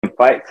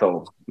fight.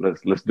 So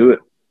let's do it.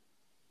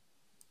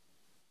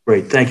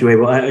 Great. Thank you,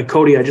 Abel.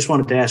 Cody, I just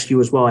wanted to ask you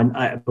as well.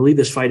 I believe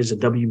this fight is a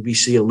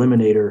WBC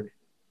eliminator.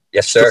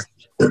 Yes, sir.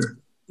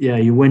 Yeah,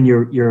 you win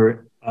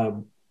your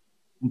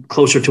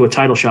closer to a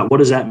title shot. What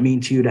does that mean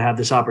to you to have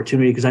this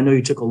opportunity? Because I know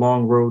you took a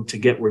long road to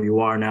get where you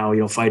are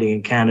now, fighting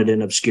in Canada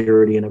and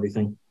obscurity and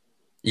everything.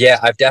 Yeah,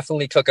 I've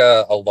definitely took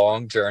a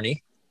long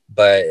journey,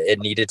 but it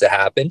needed to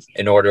happen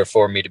in order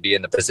for me to be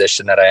in the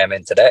position that I am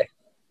in today.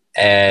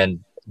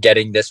 And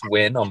getting this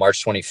win on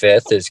March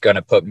 25th is going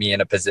to put me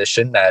in a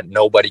position that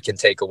nobody can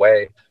take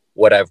away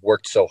what I've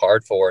worked so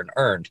hard for and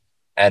earned.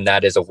 And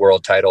that is a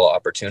world title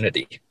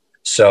opportunity.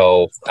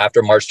 So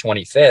after March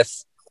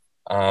 25th,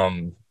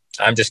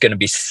 I'm just going to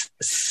be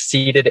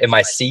seated in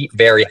my seat,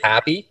 very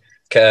happy,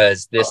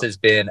 because this has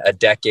been a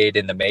decade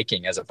in the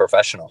making as a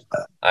professional.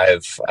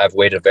 I've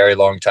waited a very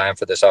long time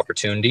for this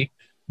opportunity,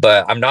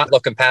 but I'm not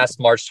looking past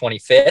March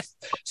 25th.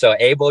 So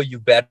Abel, you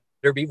better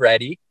be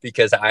ready,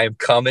 because I am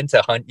coming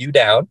to hunt you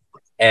down,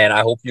 and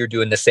I hope you're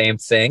doing the same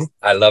thing.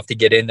 I love to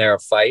get in there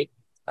and fight.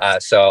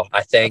 So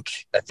I thank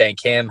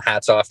him.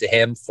 Hats off to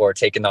him for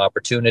taking the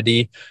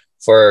opportunity,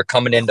 for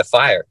coming into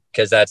fire,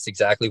 because that's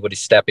exactly what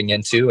he's stepping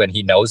into, and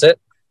he knows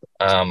it.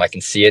 I can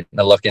see it in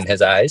the look in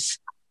his eyes,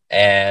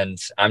 and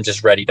I'm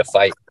just ready to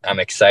fight. I'm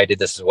excited.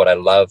 This is what I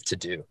love to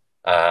do.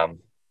 I'm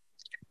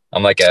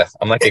like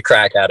a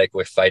crack addict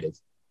with fighting.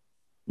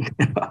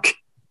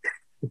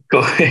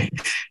 Okay.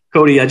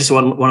 Cody, I just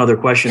want one other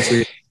question for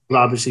you. You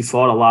obviously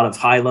fought a lot of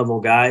high-level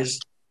guys,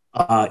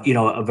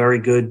 a very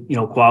good,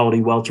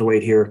 quality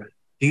welterweight here.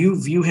 Do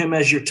you view him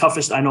as your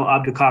toughest? I know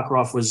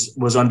Abdukakarov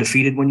was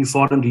undefeated when you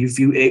fought him. Do you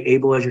view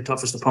Abel as your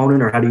toughest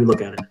opponent, or how do you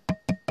look at it?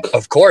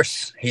 Of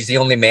course. He's the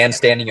only man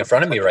standing in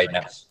front of me right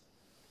now.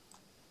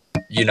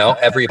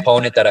 Every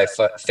opponent that I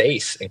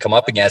face and come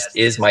up against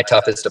is my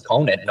toughest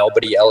opponent.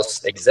 Nobody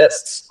else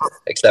exists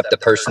except the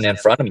person in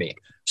front of me.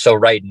 So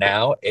right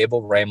now,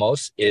 Abel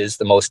Ramos is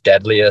the most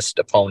deadliest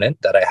opponent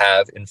that I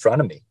have in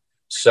front of me.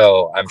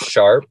 So I'm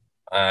sharp.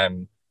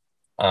 I'm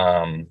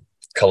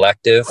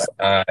collective.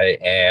 I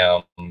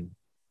am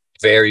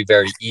very,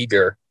 very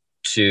eager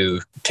to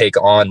take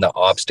on the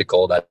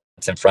obstacle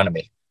that's in front of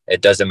me.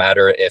 It doesn't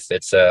matter if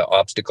it's an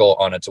obstacle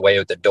on its way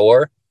out the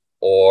door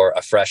or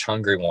a fresh,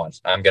 hungry one.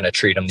 I'm going to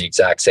treat them the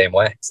exact same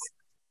way.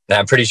 And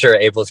I'm pretty sure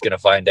Abel's going to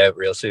find out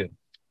real soon.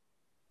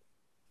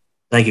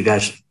 Thank you,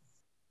 guys.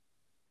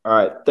 All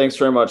right. Thanks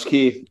very much,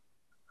 Keith.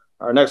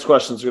 Our next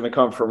question is going to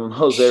come from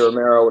Jose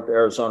Romero with the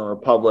Arizona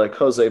Republic.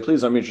 Jose,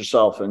 please unmute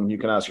yourself and you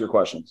can ask your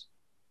questions.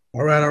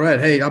 All right.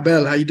 Hey,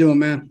 Abel, how you doing,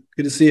 man?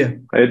 Good to see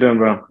you. How you doing,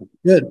 bro?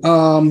 Good.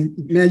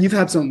 Man, you've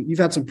had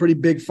some pretty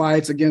big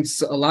fights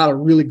against a lot of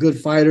really good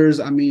fighters.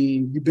 I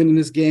mean, you've been in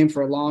this game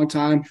for a long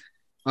time.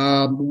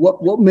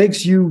 What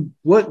gets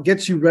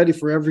you ready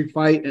for every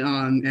fight,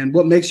 and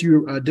what makes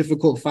you a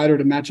difficult fighter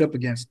to match up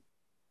against?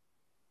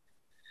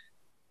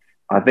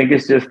 I think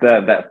it's just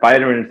that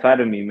fighter inside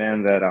of me,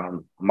 man, that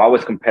I'm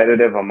always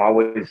competitive. I'm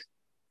always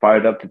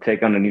fired up to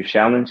take on a new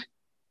challenge.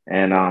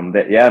 And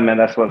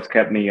that's what's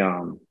kept me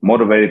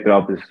motivated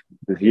throughout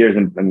this years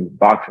in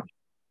boxing.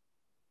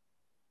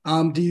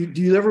 Do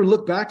you ever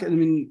look back,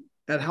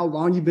 at how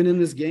long you've been in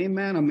this game,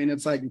 man? I mean,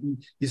 it's like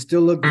you still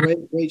look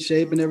great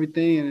shape and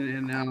everything,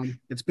 and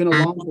it's been a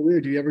long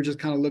career. Do you ever just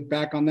kind of look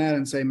back on that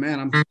and say,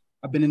 man,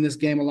 I've been in this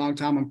game a long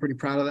time. I'm pretty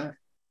proud of that.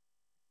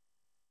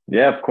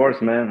 Yeah, of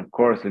course, man. Of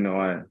course,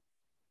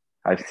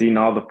 I've seen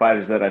all the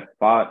fighters that I've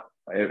fought,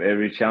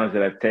 every challenge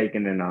that I've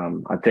taken, and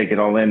I take it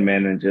all in,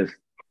 man, and just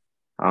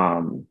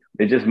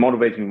it just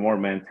motivates me more,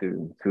 man,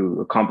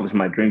 to accomplish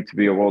my dream to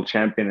be a world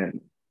champion,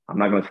 and I'm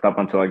not going to stop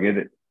until I get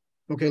it.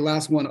 Okay,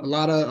 last one. A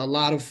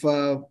lot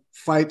of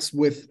fights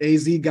with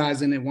AZ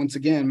guys in it. Once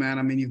again, man.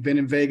 I mean, you've been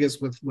in Vegas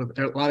with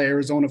a lot of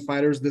Arizona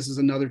fighters. This is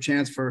another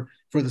chance for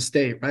the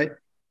state, right?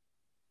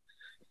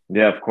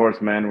 Yeah, of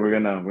course, man. We're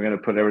gonna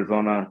put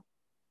Arizona.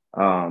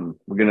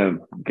 We're gonna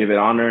give it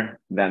honor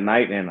that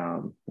night, and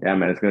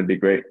man, it's gonna be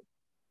great.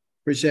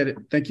 Appreciate it.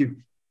 Thank you.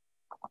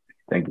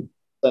 Thank you.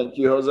 Thank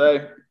you,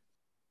 Jose.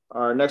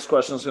 Our next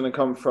question is going to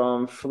come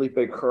from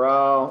Felipe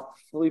Corral.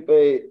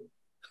 Felipe,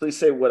 please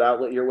say what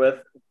outlet you're with,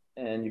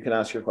 and you can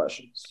ask your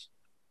questions.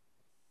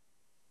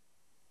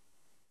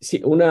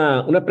 Sí,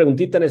 una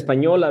preguntita en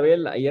español,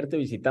 Abel. Ayer te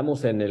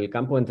visitamos en el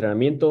campo de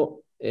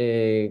entrenamiento.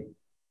 ¿Qué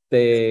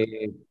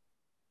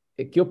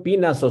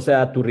opinas? O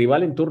sea, tu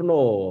rival en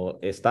turno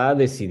está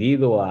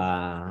decidido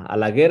a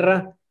la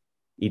guerra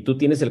y tú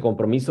tienes el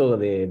compromiso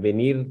de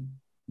venir,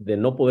 de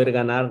no poder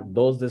ganar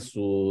dos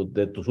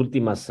de tus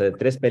últimas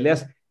 3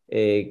 peleas.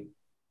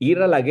 ¿Ir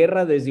a la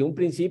guerra desde un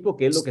principio,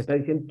 que es lo que está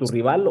diciendo tu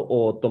rival,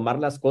 o tomar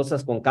las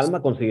cosas con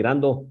calma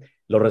considerando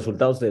los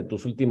resultados de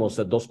tus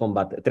últimos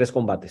 3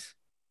 combates?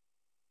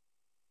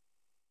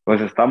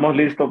 Pues estamos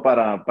listos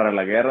para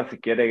la guerra. Si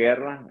quiere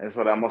guerra,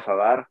 eso le vamos a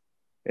dar.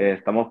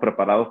 Estamos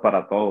preparados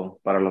para todo,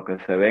 para lo que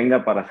se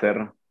venga, para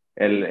hacer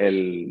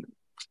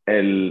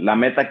la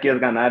meta aquí es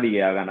ganar y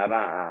a ganar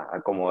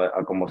a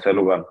como sea el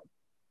lugar.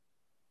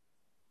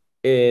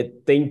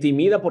 ¿Te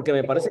intimida? Porque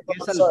me parece que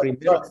es el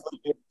primero.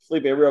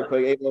 Felipe, real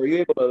quick, Abel, are you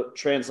able to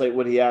translate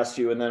what he asked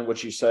you and then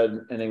what you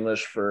said in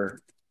English for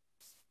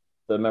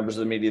the members of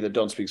the media that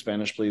don't speak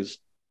Spanish, please?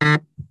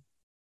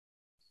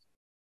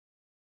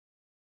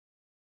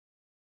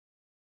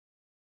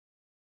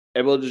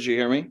 Abel, did you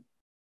hear me?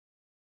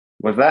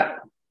 What's that?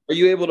 Are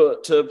you able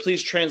to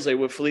please translate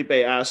what Felipe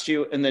asked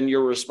you and then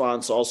your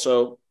response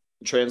also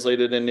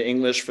translated into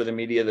English for the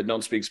media that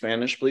don't speak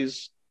Spanish,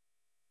 please?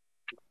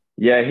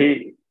 Yeah,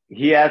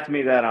 he asked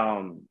me that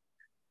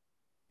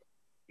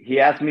he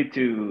asked me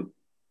to.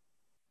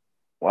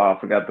 Wow, I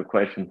forgot the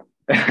question.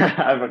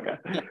 I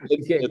forgot.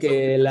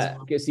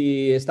 Que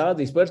si estabas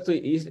dispuesto a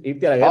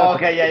irte a la guerra. Oh,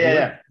 okay,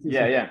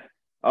 yeah.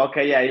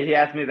 Okay, yeah. He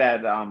asked me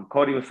that.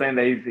 Cody was saying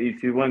that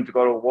he's willing to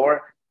go to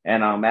war,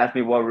 and asked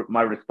me what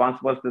my response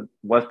was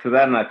to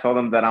that, and I told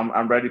him that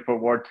I'm ready for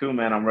war too,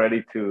 man. I'm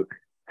ready to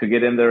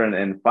get in there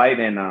and fight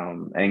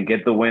and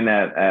get the win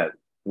at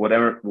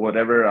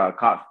whatever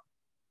cost.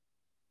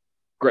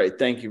 Great,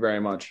 thank you very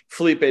much.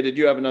 Felipe, did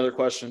you have another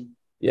question?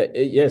 Yeah,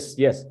 yes.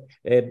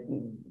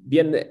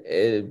 Bien,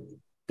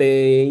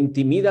 ¿te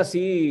intimida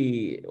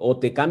así o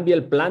te cambia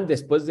el plan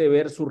después de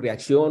ver su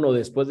reacción o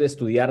después de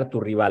estudiar a tu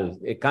rival?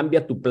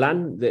 ¿Cambia tu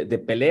plan de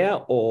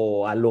pelea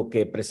o a lo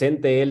que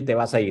presente él te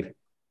vas a ir?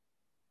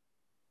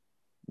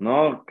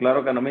 No,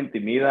 claro que no me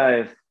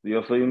intimida.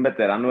 Yo soy un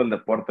veterano del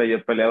deporte y he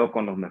peleado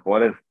con los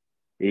mejores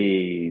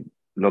y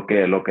lo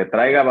que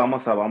traiga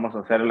vamos a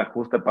hacer el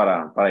ajuste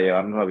para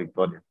llevarnos la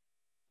victoria.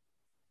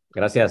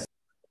 Gracias.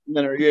 And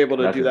then are you able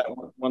to do that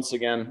once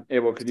again?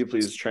 Abel, could you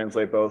please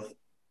translate both?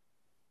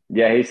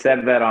 Yeah, he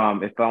said that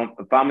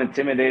if I'm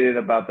intimidated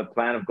about the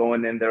plan of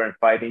going in there and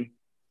fighting,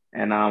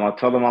 and I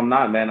told him I'm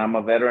not, man. I'm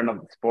a veteran of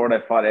the sport. I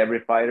fought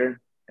every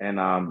fighter, and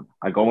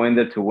I go in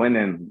there to win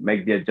and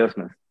make the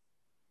adjustments.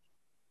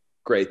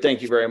 Great,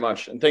 thank you very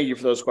much, and thank you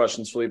for those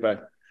questions, Felipe.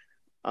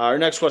 Our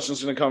next question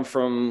is going to come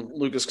from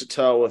Lucas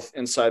Cattell with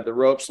Inside the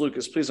Ropes.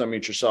 Lucas, please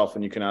unmute yourself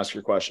and you can ask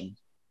your question.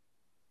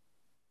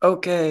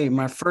 Okay,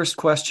 my first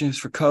question is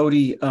for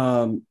Cody.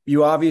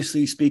 You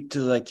obviously speak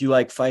to you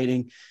like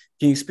fighting.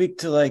 Can you speak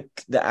to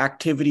the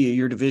activity of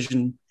your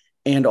division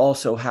and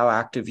also how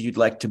active you'd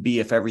like to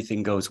be if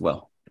everything goes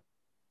well?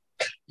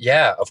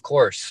 Yeah, of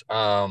course.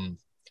 The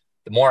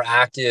more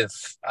active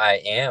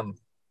I am,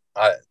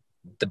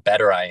 the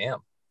better I am.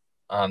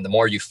 The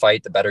more you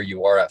fight, the better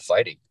you are at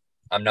fighting.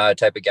 I'm not a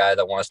type of guy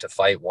that wants to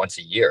fight once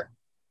a year.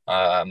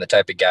 I'm the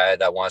type of guy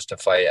that wants to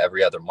fight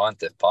every other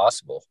month if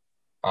possible.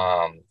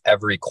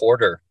 Every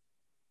quarter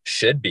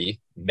should be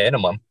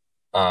minimum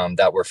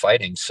that we're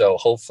fighting. So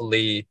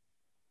hopefully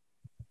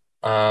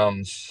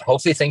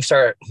things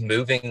start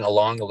moving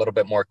along a little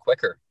bit more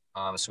quicker.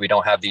 So we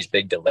don't have these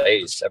big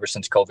delays. Ever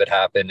since COVID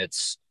happened,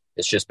 it's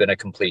just been a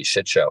complete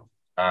shit show.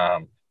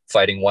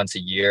 Fighting once a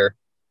year.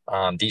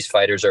 These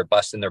fighters are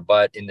busting their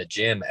butt in the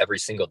gym every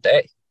single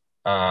day.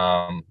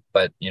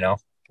 But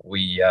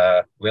we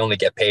only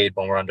get paid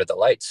when we're under the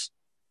lights.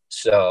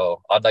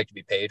 So I'd like to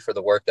be paid for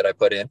the work that I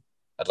put in.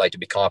 I'd like to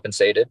be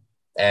compensated,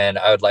 and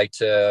I would like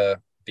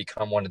to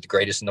become one of the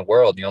greatest in the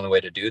world. The only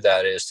way to do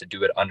that is to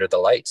do it under the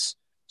lights.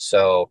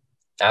 So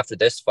after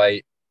this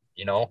fight,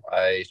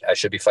 I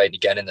should be fighting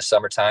again in the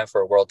summertime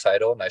for a world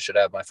title, and I should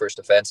have my first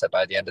defense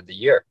by the end of the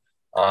year.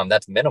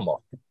 That's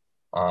minimal.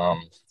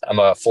 I'm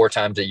a 4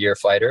 times a year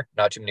fighter.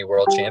 Not too many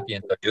world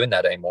champions are doing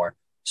that anymore.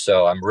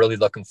 So I'm really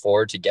looking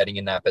forward to getting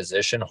in that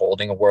position,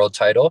 holding a world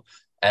title,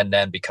 and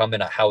then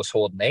becoming a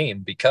household name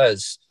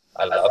because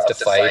I love to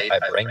fight. I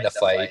bring the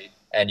fight.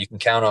 And you can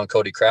count on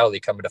Cody Crowley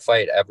coming to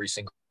fight every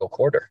single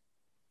quarter.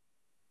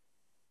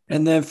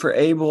 And then for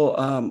Abel,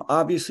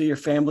 obviously your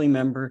family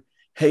member,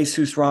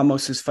 Jesus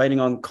Ramos, is fighting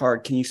on the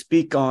card. Can you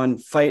speak on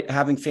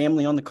having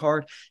family on the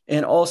card?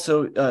 And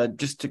also,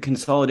 just to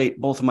consolidate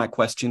both of my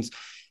questions,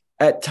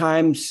 at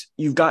times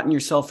you've gotten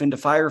yourself into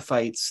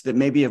firefights that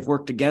maybe have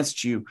worked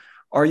against you.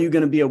 Are you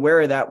going to be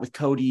aware of that with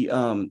Cody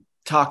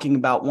talking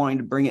about wanting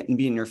to bring it and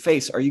be in your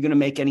face? Are you going to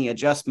make any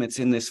adjustments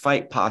in this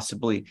fight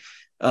possibly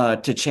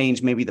to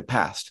change maybe the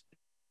past?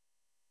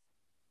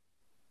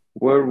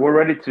 We're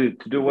ready to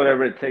do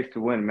whatever it takes to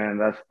win, man.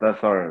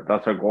 That's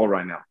our goal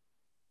right now.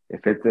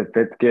 If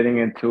it's getting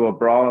into a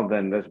brawl,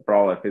 then let's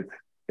brawl. If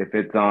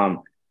it's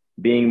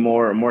being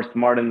more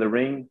smart in the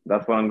ring,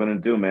 that's what I'm gonna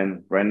do,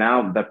 man. Right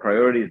now, the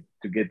priority is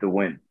to get the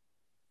win.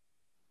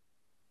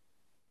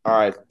 All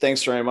right,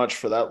 thanks very much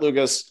for that,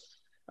 Lucas,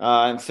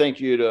 and thank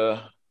you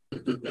to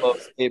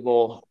both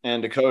Abel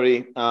and to Cody.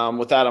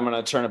 With that, I'm going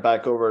to turn it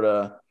back over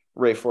to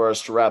Ray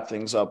Forrest to wrap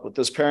things up with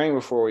this pairing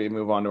before we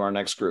move on to our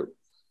next group.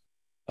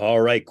 All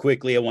right,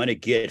 quickly, I want to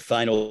get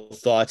final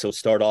thoughts. I'll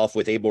start off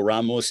with Abel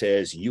Ramos,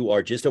 as you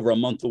are just over a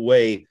month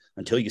away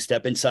until you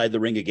step inside the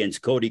ring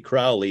against Cody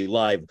Crowley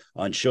live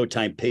on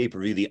Showtime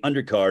pay-per-view, the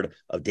undercard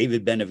of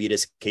David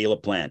Benavidez,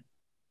 Caleb Plant.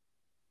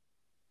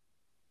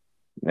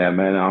 Yeah,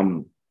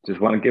 man.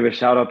 Just want to give a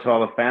shout out to all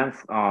the fans.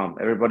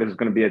 Everybody who's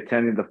going to be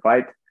attending the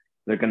fight,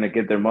 they're going to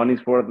get their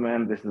money's worth,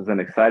 man. This is an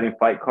exciting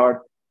fight card.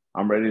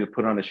 I'm ready to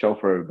put on a show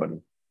for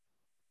everybody.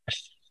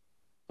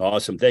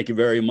 Awesome. Thank you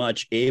very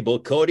much, Abel.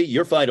 Cody,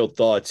 your final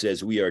thoughts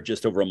as we are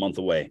just over a month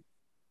away.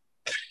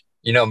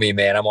 You know me,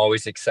 man. I'm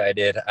always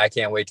excited. I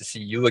can't wait to see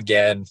you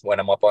again when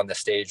I'm up on the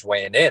stage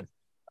weighing in.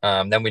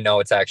 Then we know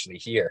it's actually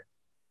here.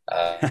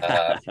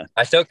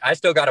 I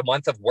still got a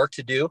month of work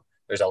to do.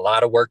 There's a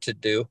lot of work to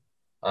do.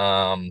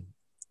 Um,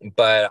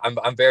 but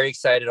I'm very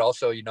excited.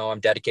 Also, I'm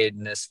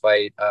dedicating this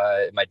fight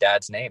in my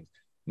dad's name,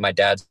 my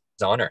dad's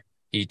honor.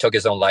 He took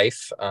his own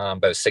life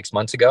about 6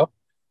 months ago,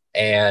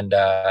 and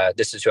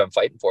this is who I'm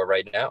fighting for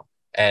right now.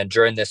 And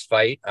during this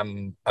fight,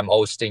 I'm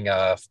hosting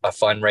a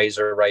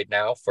fundraiser right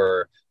now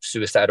for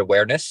suicide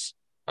awareness.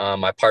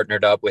 I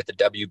partnered up with the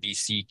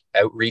WBC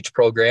outreach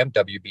program,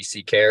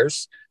 WBC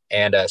Cares,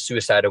 and a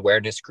suicide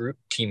awareness group,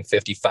 Team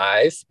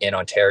 55 in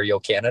Ontario,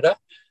 Canada.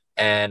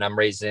 And I'm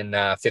raising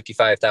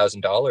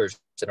 $55,000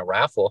 in a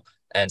raffle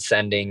and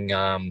sending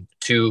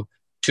two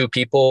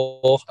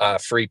people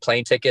free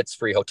plane tickets,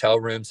 free hotel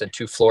rooms, and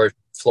two floor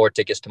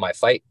tickets to my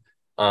fight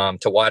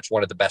to watch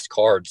one of the best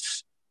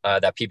cards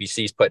that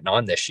PBC is putting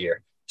on this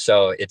year.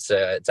 So it's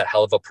a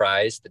hell of a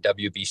prize. The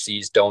WBC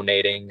is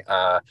donating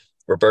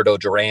Roberto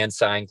Duran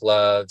signed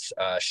gloves,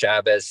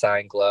 Chavez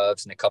signed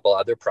gloves, and a couple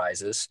other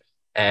prizes.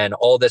 And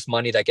all this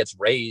money that gets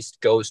raised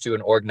goes to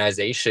an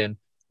organization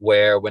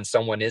where when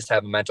someone is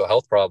having mental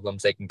health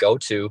problems, they can go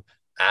to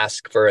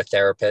ask for a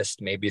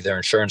therapist. Maybe their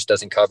insurance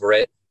doesn't cover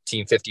it.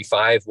 Team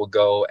 55 will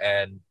go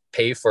and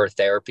pay for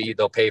therapy.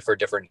 They'll pay for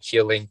different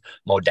healing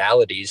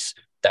modalities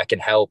that can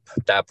help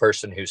that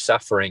person who's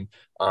suffering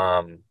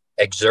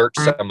exert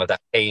some of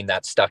that pain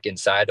that's stuck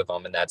inside of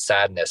them and that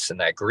sadness and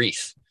that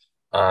grief.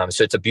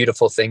 So it's a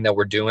beautiful thing that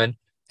we're doing.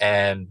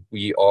 And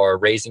we are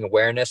raising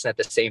awareness. And at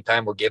the same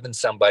time, we're giving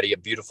somebody a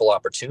beautiful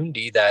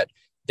opportunity that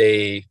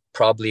they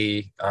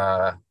probably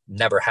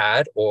never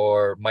had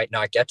or might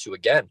not get to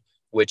again,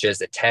 which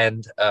is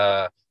attend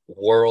a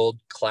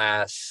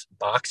world-class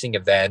boxing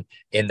event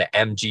in the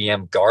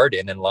MGM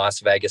Garden in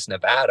Las Vegas,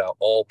 Nevada,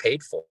 all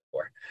paid for.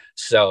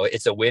 So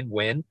it's a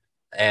win-win.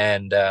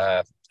 And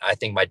I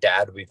think my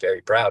dad would be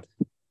very proud.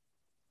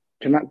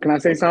 Can I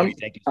say something?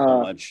 Thank you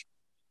so much.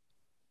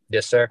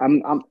 Yes, sir.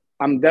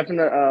 I'm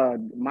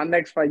definitely my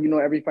next fight.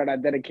 Every fight I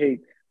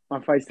dedicate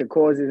my fights to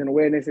causes and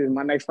awarenesses.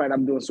 My next fight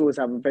I'm doing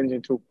suicide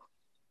prevention too,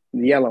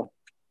 the yellow.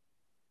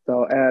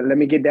 So let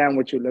me get down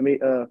with you. Let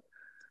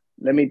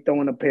me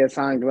throw in a pair of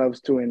signed gloves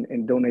too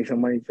and donate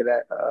some money to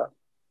that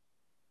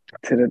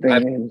to the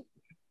thing.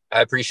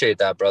 I appreciate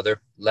that,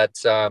 brother.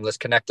 Let's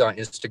connect on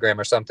Instagram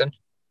or something.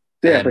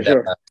 Yeah, for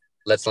sure.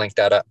 Let's link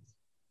that up.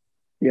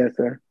 Yes,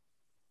 sir.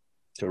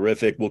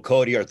 Terrific. Well,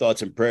 Cody, our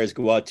thoughts and prayers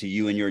go out to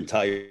you and your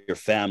entire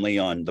family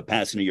on the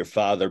passing of your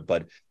father.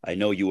 But I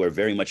know you are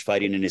very much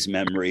fighting in his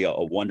memory, a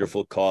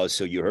wonderful cause.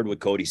 So you heard what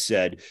Cody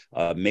said.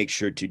 Make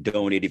sure to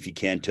donate if you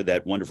can to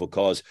that wonderful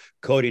cause.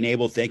 Cody and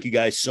Abel, thank you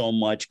guys so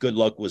much. Good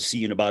luck. We'll see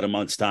you in about a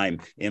month's time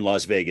in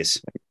Las Vegas.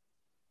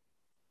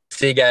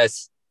 See you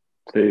guys.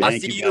 I'll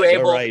see you,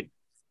 Abel. All right.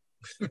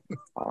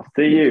 I'll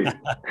see you.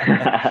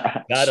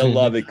 Gotta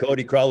love it.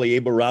 Cody Crowley,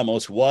 Abel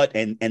Ramos, what?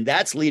 And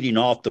that's leading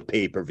off the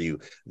pay-per-view.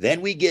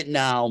 Then we get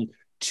now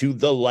to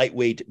the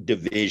lightweight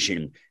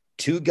division.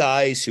 Two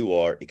guys who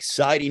are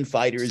exciting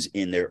fighters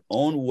in their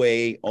own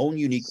way, own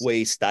unique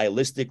way,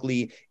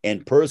 stylistically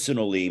and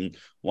personally.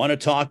 Want to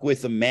talk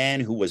with a man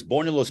who was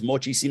born in Los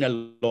Mochis,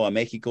 Sinaloa,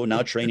 Mexico,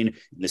 now training in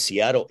the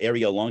Seattle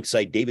area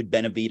alongside David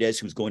Benavidez,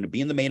 who's going to be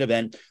in the main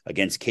event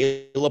against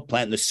Caleb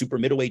Plant in the super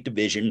middleweight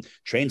division.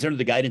 Trains under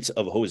the guidance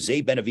of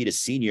Jose Benavidez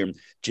Sr.,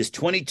 just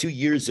 22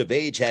 years of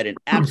age, had an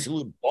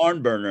absolute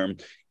barn burner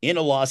in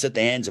a loss at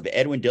the hands of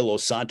Edwin De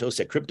Los Santos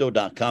at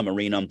Crypto.com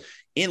Arena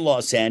in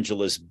Los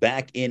Angeles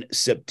back in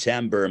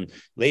September.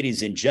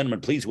 Ladies and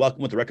gentlemen, please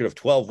welcome with a record of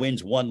 12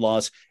 wins, 1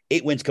 loss,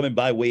 8 wins coming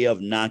by way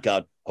of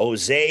knockout,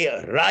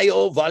 Jose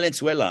Rayo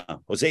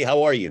Valenzuela. Jose,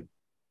 how are you?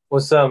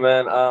 What's up,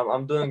 man?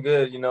 I'm doing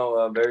good.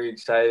 Very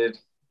excited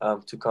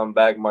to come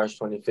back March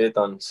 25th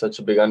on such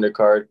a big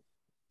undercard,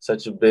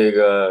 such a big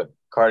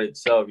card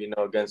itself,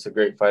 against a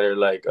great fighter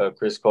like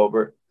Chris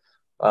Colbert.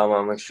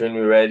 I'm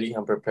extremely ready.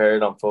 I'm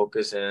prepared. I'm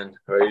focused and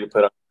ready to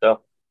put on the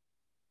show.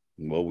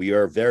 Well, we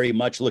are very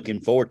much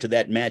looking forward to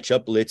that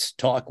matchup. Let's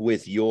talk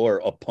with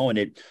your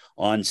opponent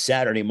on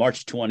Saturday,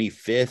 March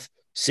 25th.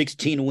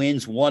 16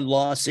 wins, 1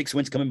 loss, 6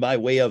 wins coming by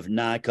way of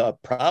knockout,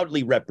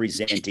 proudly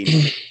representing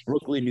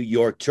Brooklyn, New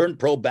York, turned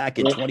pro back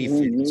in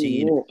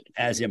 2015,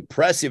 has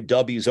impressive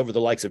W's over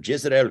the likes of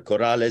Jezreel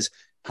Corrales,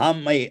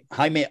 Jaime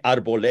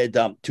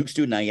Arboleda,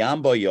 Tuxtu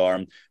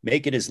Nyamboyar,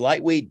 making his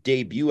lightweight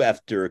debut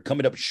after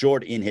coming up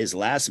short in his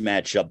last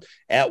matchup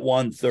at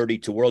 130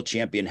 to world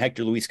champion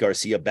Hector Luis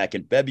Garcia back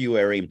in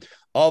February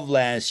of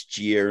last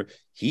year.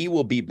 He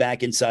will be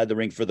back inside the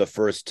ring for the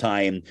first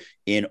time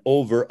in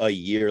over a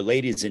year.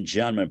 Ladies and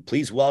gentlemen,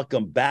 please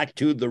welcome back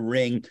to the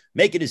ring,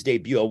 making his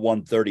debut at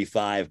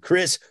 135,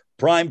 Chris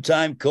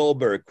Primetime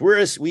Colbert.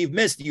 Chris, we've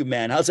missed you,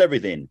 man. How's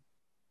everything?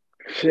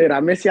 Shit,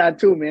 I miss y'all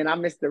too, man. I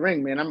miss the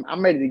ring, man.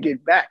 I'm ready to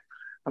get back.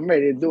 I'm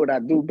ready to do what I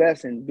do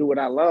best and do what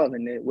I love,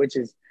 which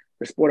is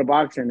the sport of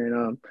boxing.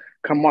 And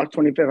come March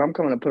 25th, I'm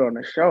coming to put on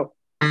a show.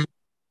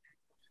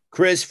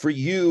 Chris, for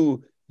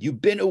you,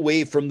 you've been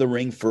away from the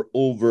ring for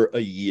over a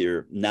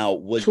year. Now,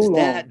 was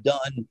that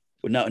done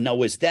Now,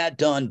 was that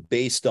done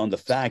based on the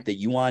fact that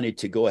you wanted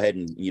to go ahead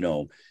and,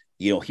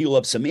 heal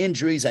up some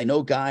injuries? I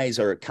know guys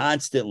are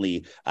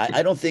constantly,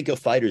 I don't think a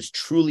fighter's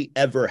truly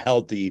ever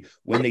healthy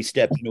when they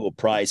step into a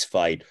prize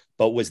fight,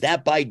 but was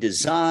that by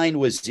design?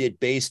 Was it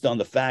based on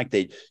the fact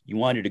that you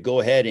wanted to go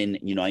ahead and,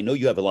 I know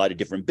you have a lot of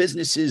different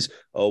businesses.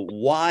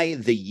 Why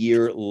the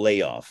year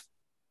layoff?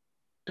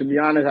 To be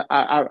honest,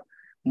 I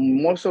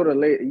more so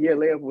the year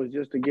layoff was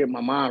just to get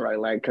my mind right,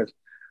 like, because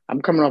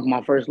I'm coming off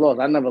my first loss.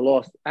 I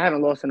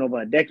haven't lost in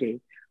over a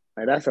decade.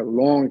 Like, that's a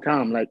long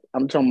time. Like,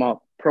 I'm talking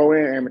about pro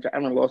and amateur. I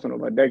haven't lost in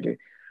over a decade.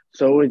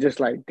 So it was just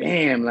like,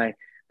 damn, like,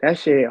 that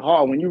shit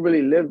hard. When you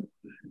really live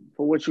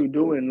for what you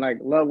do and, like,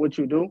 love what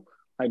you do,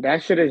 like,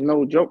 that shit is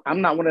no joke.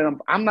 I'm not one of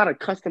them. I'm not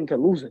accustomed to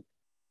losing.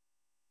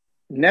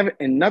 Never,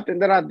 and nothing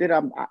that I did,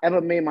 I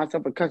ever made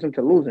myself accustomed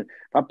to losing.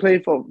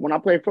 When I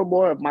played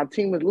football, if my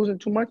team was losing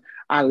too much,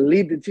 I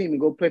leave the team and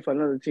go play for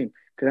another team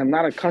because I'm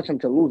not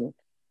accustomed to losing.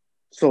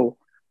 So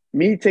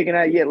me taking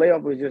that year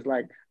layoff was just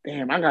like,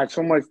 damn, I got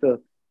so much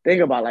to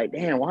think about. Like,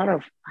 damn,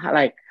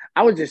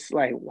 I was just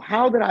like,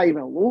 how did I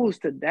even lose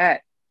to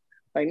that?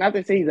 Like, not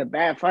to say he's a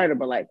bad fighter,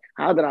 but like,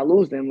 how did I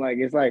lose to him? Like,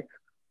 it's like,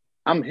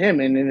 I'm him.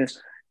 And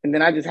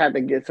then I just had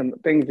to get some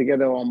things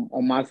together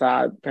on my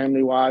side,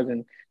 family-wise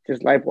and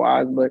just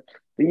life-wise. But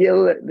the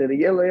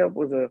year layoff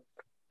was a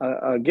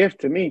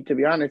gift to me, to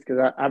be honest,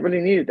 because I really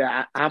needed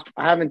that. I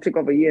haven't took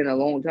off a year in a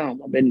long time.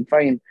 I've been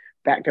fighting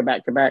back to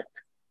back to back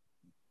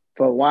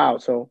for a while.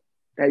 So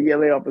that year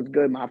layoff was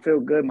good. I feel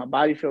good. My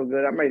body feel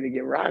good. I'm ready to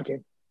get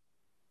rocking.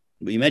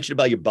 You mentioned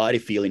about your body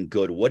feeling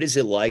good. What is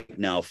it like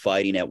now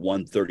fighting at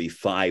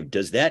 135?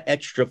 Does that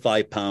extra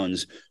 5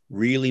 pounds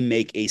really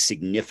make a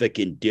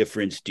significant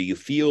difference? Do you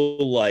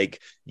feel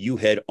like you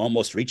had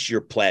almost reached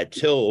your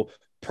plateau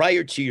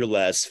prior to your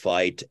last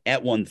fight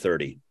at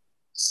 130?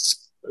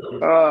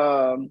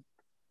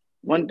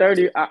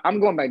 130. I'm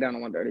going back down to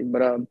 130.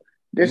 But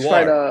this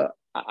fight,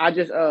 I've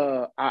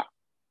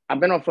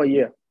been on for a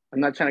year. I'm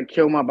not trying to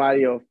kill my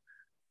body off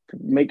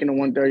making the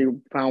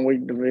 130-pound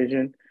weight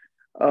division.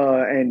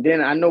 And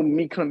then I know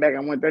me coming back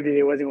at 130,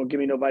 they wasn't gonna give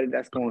me nobody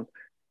that's going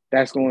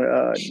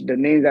the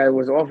names that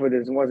was offered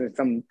wasn't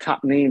some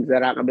top names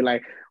that I could be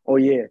like, oh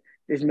yeah,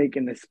 it's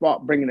making the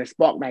spark, bringing the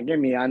spark back in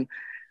me. And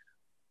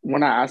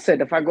when I said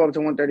if I go up to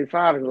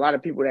 135, there's a lot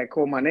of people that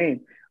call my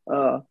name.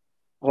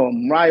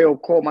 Mario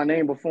called my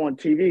name before on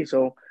TV,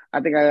 so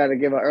I think I got to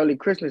give an early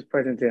Christmas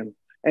present to him.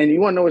 And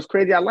you want to know what's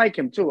crazy? I like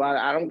him too.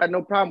 I don't got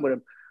no problem with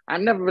him. I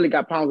never really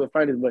got problems with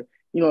fighters, but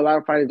a lot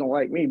of fighters don't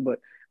like me. But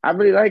I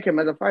really like him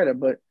as a fighter.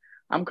 But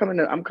I'm coming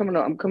to win. I'm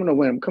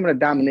coming to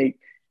dominate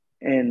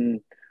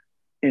and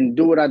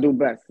do what I do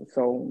best.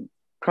 So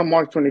come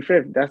March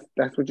 25th,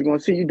 that's what you're gonna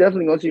see. You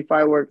definitely gonna see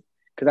fireworks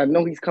because I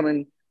know he's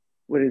coming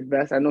with his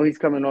best. I know he's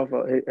coming off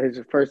of his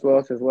first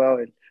loss as well,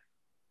 and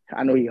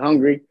I know he's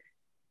hungry.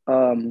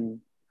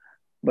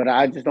 But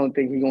I just don't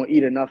think he's gonna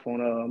eat enough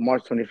on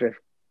March 25th.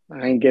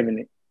 I ain't giving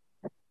it.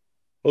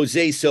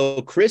 Jose,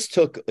 so Chris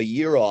took a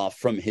year off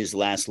from his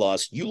last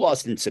loss. You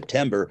lost in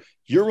September.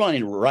 You're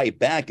running right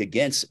back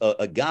against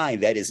a guy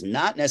that is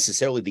not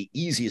necessarily the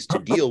easiest to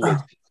deal with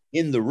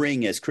in the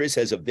ring, as Chris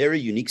has a very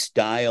unique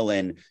style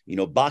and,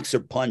 boxer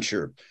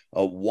puncher.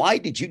 Why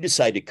did you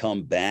decide to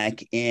come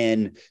back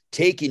and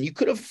you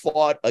could have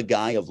fought a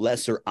guy of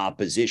lesser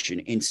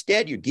opposition.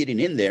 Instead, you're getting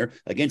in there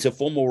against a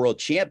former world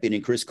champion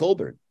in Chris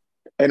Colbert.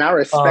 And I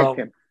respect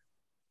him.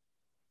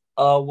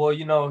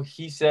 Well,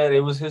 he said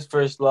it was his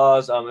first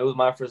loss. It was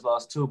my first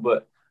loss too,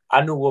 but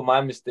I knew what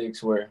my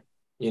mistakes were.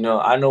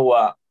 I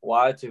know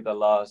why I took the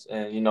loss,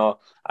 and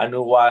I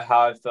knew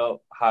how I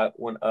felt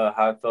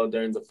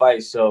during the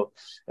fight. So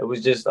it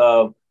was just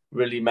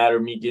really matter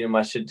of me getting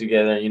my shit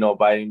together, and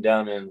biting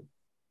down and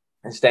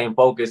staying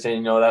focused.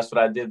 And that's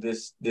what I did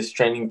this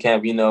training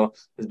camp.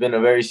 It's been a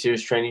very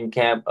serious training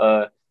camp.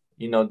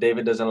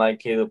 David doesn't like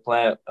Caleb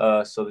Plant,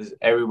 so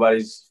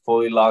everybody's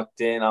fully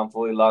locked in. I'm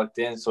fully locked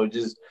in, so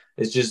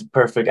it's just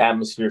perfect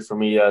atmosphere for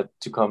me to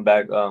come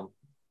back. So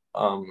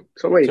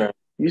wait,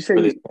 you say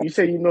why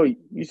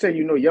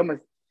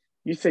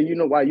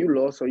you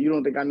lost, so you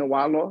don't think I know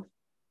why I lost?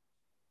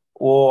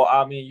 Well,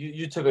 I mean,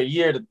 you took a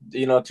year to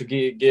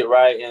get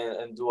right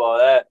and do all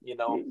that,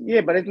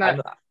 Yeah, but it's not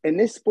in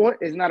this sport.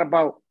 It's not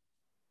about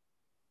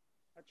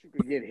how you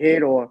could get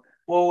hit or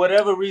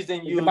whatever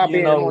reason it's about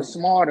being more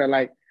smarter.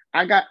 Like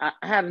I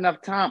had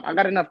enough time. I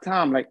got enough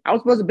time. Like I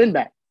was supposed to been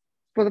back.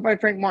 Supposed to fight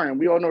Frank Martin.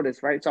 We all know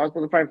this, right? So I was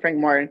supposed to fight Frank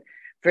Martin.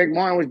 Frank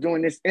Martin was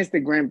doing this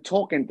Instagram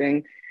talking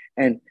thing,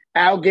 and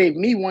Al gave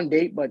me one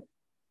date, but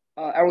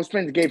Errol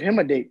Spence gave him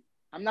a date.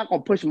 I'm not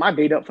gonna push my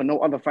date up for no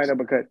other fighter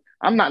because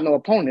I'm not no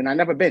opponent. I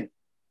never been.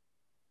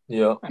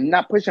 Yeah. I'm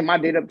not pushing my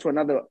date up to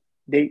another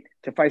date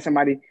to fight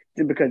somebody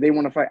just because they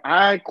want to fight.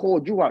 I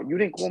called you out. You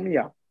didn't call me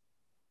out.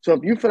 So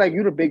if you feel like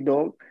you're the big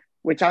dog,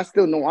 which I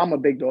still know I'm a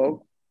big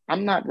dog,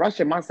 I'm not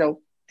rushing myself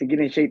to get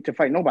in shape to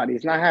fight nobody.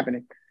 It's not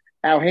happening.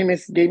 Al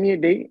Hamas gave me a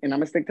date, and I'm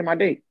gonna stick to my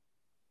date.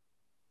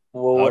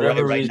 Well,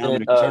 whatever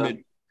reason,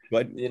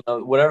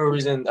 whatever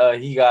reason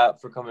he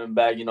got for coming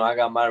back, I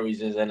got my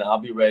reasons, and I'll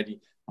be ready.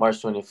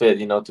 March 25th,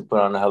 you know, to put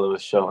on a hell of a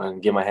show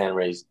and get my hand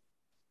raised.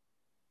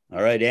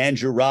 All right,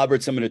 Andrew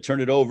Roberts, I'm going to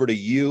turn it over to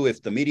you.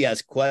 If the media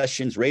has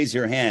questions, raise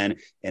your hand.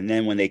 And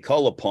then when they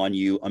call upon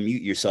you,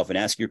 unmute yourself and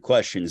ask your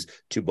questions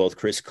to both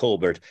Chris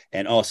Colbert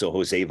and also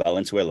Jose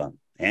Valenzuela.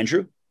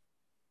 Andrew?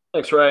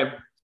 Thanks, Ray.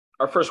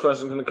 Our first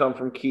question is going to come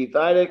from Keith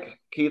Eidick.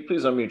 Keith,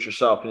 please unmute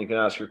yourself and you can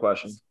ask your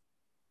question.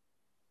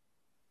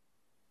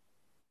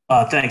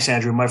 Thanks,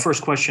 Andrew. My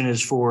first question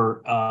is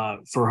for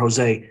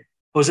Jose.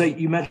 Jose,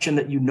 you mentioned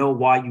that you know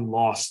why you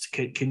lost.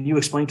 Can you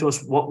explain to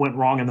us what went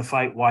wrong in the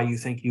fight, why you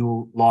think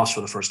you lost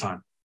for the first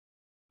time?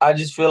 I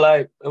just feel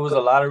like it was a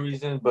lot of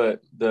reasons,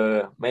 but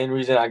the main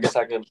reason I guess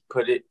I can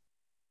put it,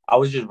 I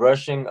was just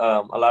rushing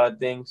a lot of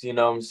things, you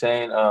know what I'm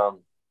saying?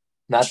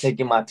 Not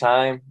taking my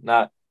time,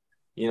 not,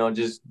 you know,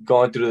 just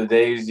going through the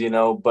days, you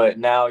know. But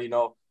now, you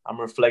know, I'm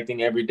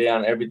reflecting every day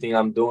on everything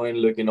I'm doing,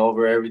 looking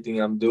over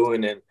everything I'm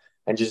doing and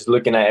just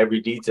looking at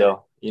every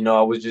detail. You know,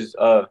 I was just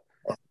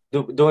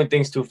doing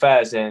things too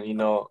fast, and you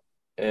know,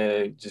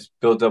 it just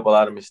built up a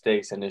lot of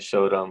mistakes, and it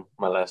showed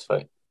my last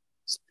fight.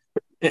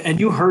 And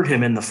you hurt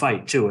him in the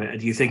fight too.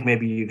 Do you think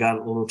maybe you got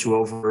a little too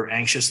over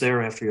anxious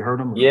there after you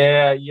hurt him? Or?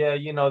 Yeah.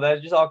 You know,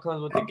 that just all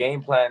comes with the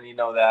game plan. You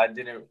know, that I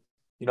didn't,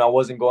 you know, I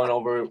wasn't going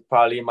over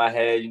probably in my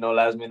head. You know,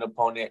 last minute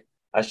opponent,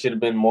 I should have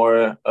been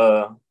more,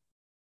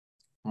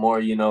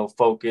 you know,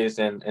 focused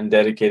and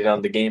dedicated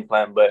on the game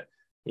plan. But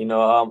you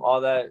know, all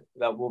that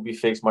will be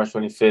fixed March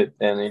 25th,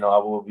 and you know, I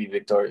will be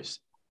victorious.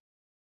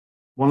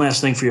 One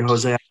last thing for you,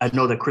 Jose. I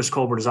know that Chris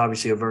Colbert is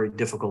obviously a very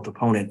difficult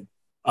opponent,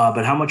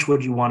 but how much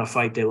would you want to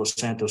fight De Los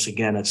Santos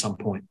again at some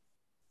point?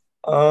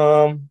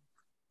 I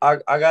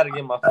got to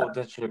give my full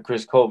attention to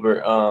Chris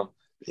Colbert.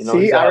 You know,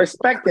 I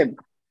respect him.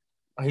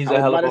 He's a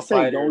hell of a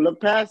fighter. Don't look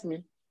past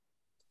me.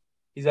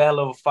 He's a hell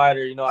of a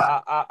fighter. You know,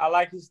 I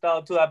like his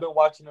style too. I've been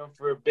watching him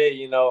for a bit.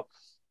 You know,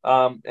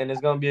 and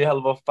it's gonna be a hell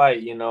of a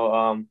fight. You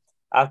know,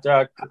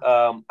 after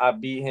I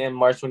beat him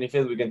March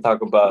 25th, we can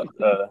talk about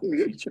the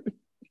future.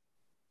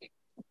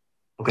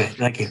 Okay,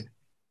 thank you.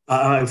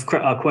 I have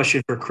a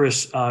question for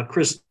Chris.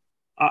 Chris,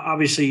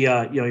 obviously, you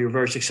know, you're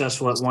very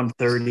successful at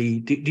 130.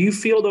 Do you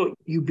feel, though,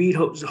 you beat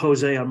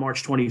Jose on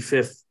March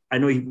 25th? I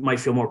know you might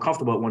feel more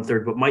comfortable at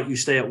 130, but might you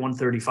stay at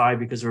 135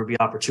 because there would be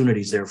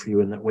opportunities there for you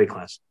in that weight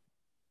class?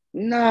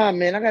 Nah,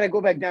 man, I got to go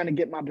back down and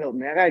get my belt,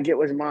 man. I got to get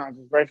what's mine.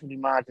 It's rightfully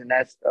mine, and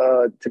that's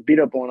to beat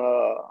up on,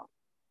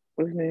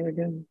 what's his name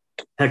again?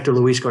 Hector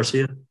Luis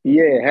Garcia?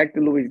 Yeah,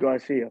 Hector Luis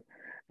Garcia.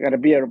 I got to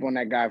beat up on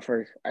that guy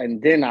first,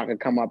 and then I could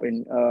come up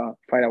and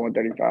fight at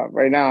 135.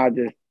 Right now,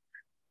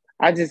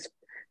 I just,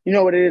 you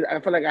know what it is? I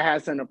feel like I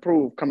had something to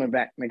prove coming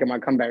back, making my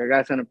comeback. I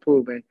got something to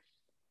prove, and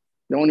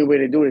the only way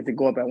to do it is to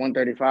go up at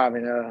 135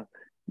 and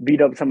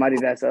beat up somebody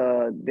that's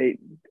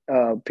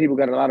people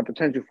got a lot of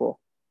potential for.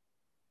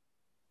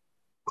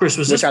 Chris,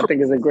 which I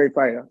think is a great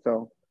fighter.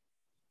 So.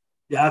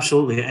 Yeah,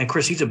 absolutely. And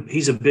Chris, he's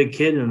a big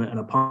kid and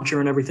a puncher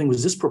and everything.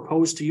 Was this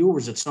proposed to you, or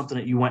was it something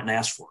that you went and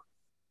asked for?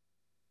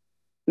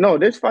 No,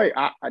 this fight,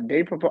 I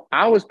went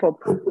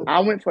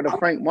for the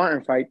Frank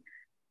Martin fight,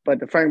 but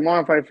the Frank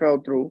Martin fight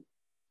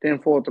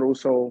didn't fall through.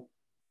 So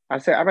I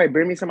said, all right,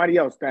 bring me somebody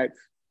else that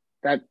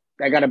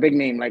got a big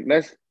name. Like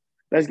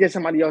let's get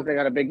somebody else that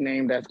got a big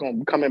name that's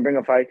gonna come and bring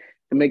a fight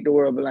to make the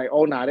world be like,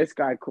 oh nah, this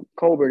guy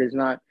Colbert is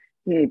not.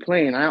 He ain't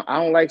playing. I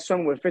don't like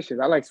swimming with fishes.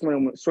 I like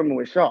swimming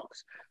with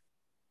sharks.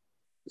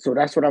 So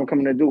that's what I'm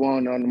coming to do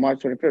on March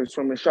 25th,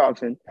 swim with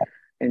sharks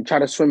and try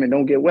to swim and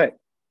don't get wet.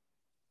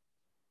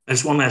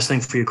 Just one last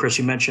thing for you, Chris.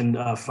 You mentioned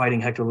fighting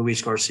Hector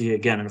Luis Garcia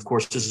again. And, of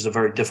course, this is a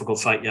very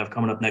difficult fight you have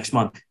coming up next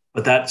month.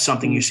 But that's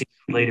something you see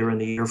later in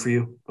the year for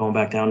you, going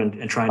back down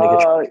and trying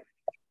to get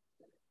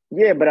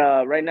Yeah,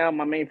 but right now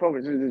my main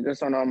focus is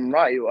just on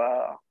Ryu.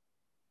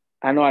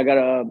 I know I got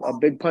a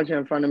big puncher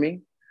in front of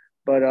me,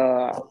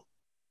 but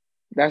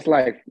that's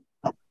life.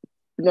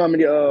 You know how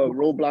many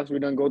roadblocks we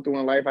done go through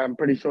in life? I'm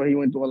pretty sure he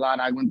went through a lot.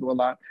 I went through a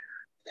lot.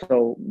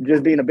 So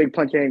just being a big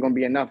puncher ain't going to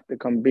be enough to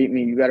come beat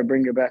me. You got to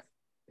bring your best,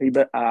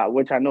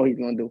 which I know he's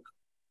going to do.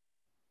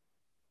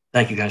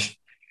 Thank you, guys.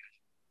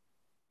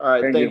 All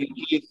right. Thank you,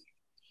 Keith.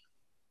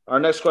 Our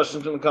next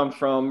question is going to come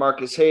from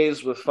Marcus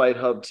Hayes with Fight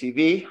Hub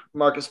TV.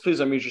 Marcus, please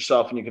unmute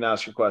yourself and you can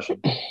ask your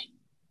question.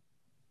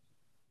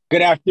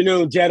 Good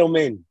afternoon,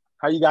 gentlemen.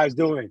 How you guys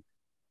doing?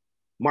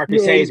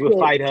 Marcus Hayes with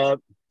Fight Hub.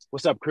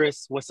 What's up,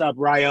 Chris? What's up,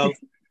 Ryo?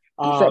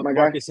 What's up, my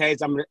Marcus guy?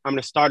 Hayes, I'm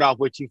gonna start off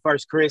with you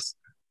first, Chris.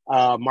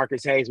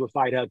 Marcus Hayes with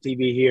Fight Hub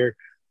TV here.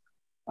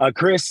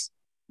 Chris,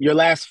 your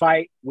last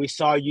fight, we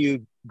saw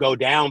you go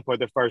down for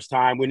the first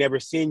time. We never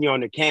seen you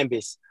on the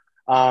canvas.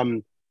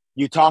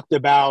 You talked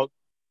about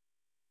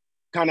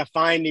kind of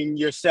finding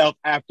yourself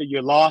after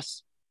your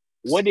loss.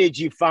 What did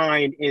you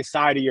find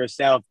inside of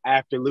yourself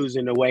after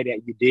losing the way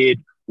that you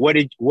did? What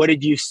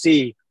did you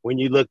see when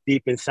you looked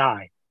deep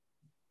inside?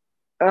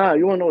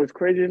 You want to know what's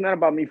crazy? It's not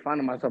about me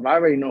finding myself. I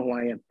already know who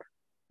I am.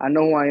 I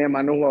know who I am.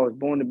 I know who I was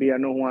born to be. I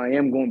know who I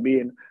am going to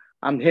be. And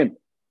I'm him.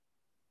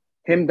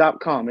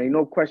 Him.com. Ain't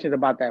no questions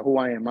about that, who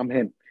I am. I'm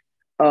him.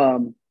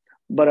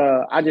 But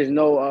I just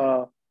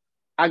know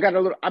I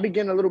be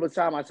getting a little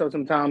beside myself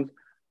sometimes.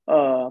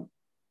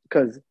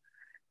 because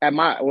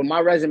with my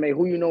resume,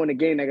 who you know in the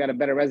game that got a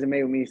better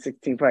resume with me,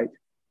 16 fights.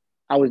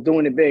 I was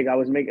doing it big. I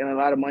was making a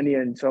lot of money,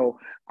 and so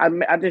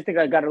I just think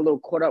I got a little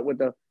caught up with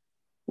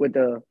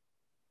the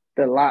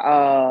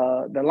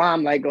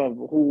limelight of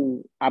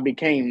who I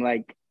became.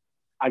 Like,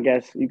 I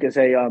guess you could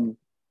say.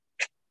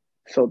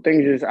 So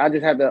I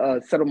just had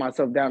to settle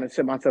myself down and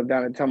sit myself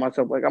down and tell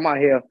myself, like, I'm out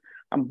here,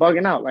 I'm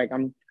bugging out, like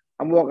I'm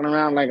walking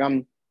around like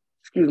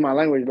excuse my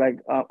language, like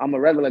I'm a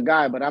regular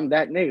guy, but I'm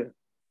that nigga,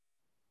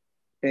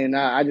 and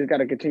I just got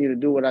to continue to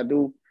do what I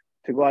do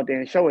to go out there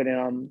and show it.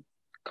 And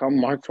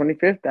come March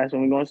 25th, that's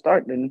when we're gonna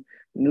start the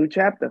new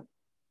chapter.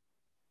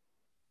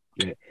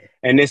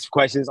 And this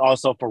question is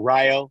also for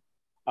Ryo.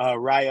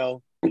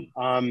 Ryo,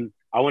 I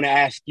want to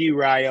ask you,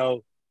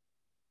 Ryo.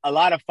 A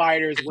lot of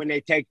fighters, when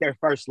they take their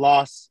first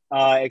loss,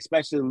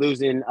 especially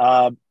losing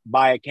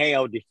by a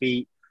KO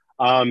defeat,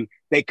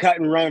 they cut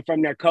and run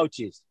from their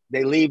coaches.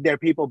 They leave their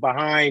people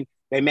behind.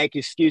 They make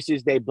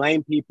excuses. They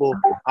blame people.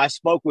 I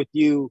spoke with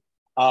you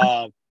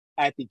at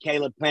the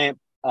Caleb Plant,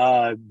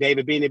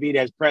 David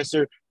Benavidez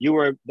presser. You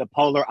were the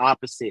polar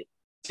opposite.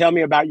 Tell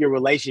me about your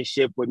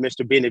relationship with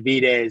Mr.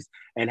 Benavidez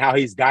and how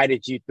he's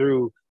guided you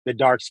through the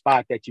dark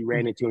spot that you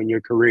ran into in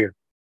your career.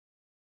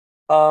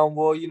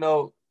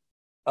 Well,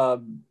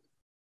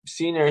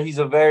 Senior, he's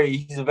a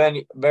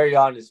very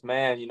honest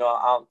man.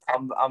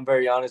 I'm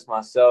very honest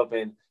myself,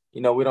 and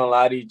we don't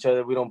lie to each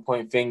other. We don't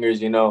point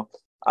fingers.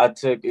 I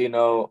took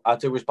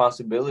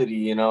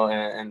responsibility.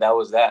 And that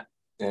was that.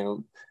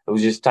 And it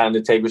was just time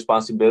to take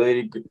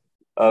responsibility,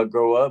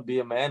 grow up, be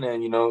a man,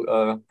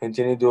 and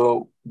continue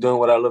doing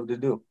what I love to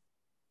do.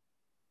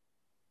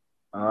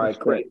 All right,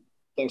 great.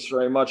 Thanks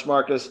very much,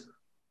 Marcus.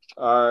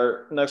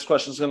 Our next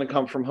question is going to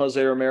come from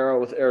Jose Romero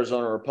with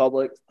Arizona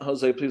Republic.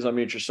 Jose, please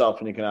unmute yourself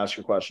and you can ask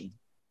your question.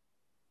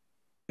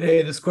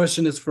 Hey, this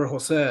question is for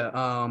Jose.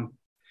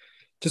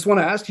 Just want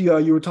to ask you,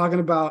 you were talking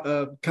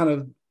about kind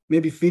of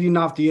maybe feeding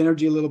off the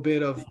energy a little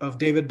bit of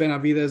David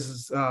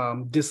Benavidez's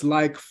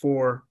dislike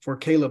for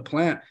Caleb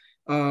Plant.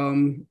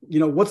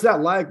 What's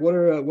that like?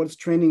 What's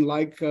training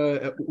like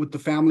with the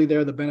family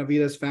there, the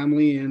Benavidez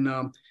family? And,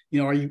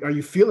 are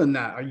you feeling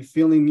that? Are you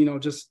feeling,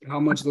 just how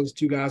much those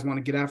two guys want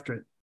to get after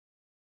it?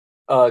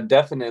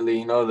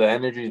 Definitely, the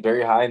energy is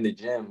very high in the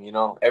gym.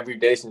 Every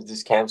day since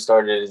this camp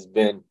started has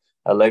been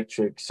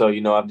electric. So,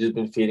 I've just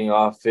been feeding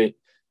off it.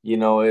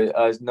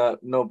 It's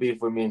no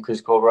beef with me and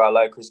Chris Colbert. I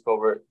like Chris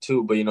Colbert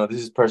too, but,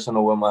 this is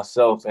personal with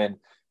myself. And,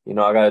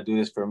 I got to do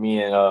this for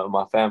me and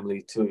my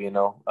family too,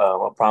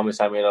 a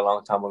promise I made a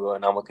long time ago,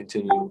 and I'm going to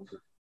continue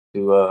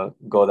to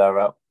go that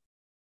route.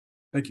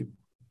 Thank you.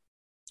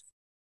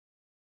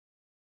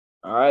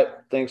 All right.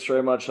 Thanks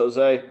very much,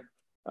 Jose.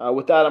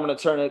 With that, I'm going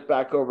to turn it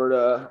back over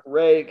to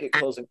Ray, get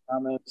closing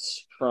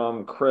comments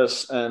from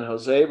Chris and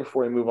Jose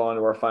before we move on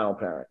to our final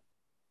pairing.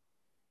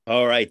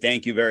 All right.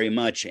 Thank you very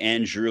much,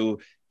 Andrew.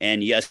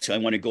 And yes, I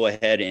want to go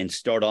ahead and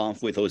start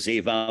off with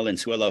Jose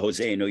Valenzuela.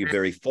 Jose, I know you're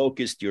very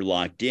focused. You're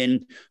locked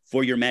in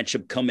for your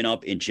matchup coming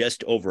up in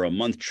just over a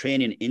month,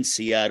 training in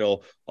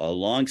Seattle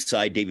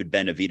alongside David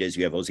Benavidez.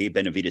 You have Jose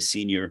Benavidez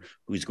Sr.,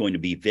 who's going to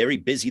be very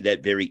busy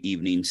that very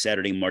evening,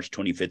 Saturday, March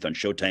 25th on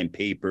Showtime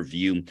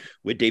pay-per-view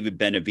with David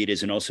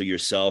Benavidez and also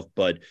yourself.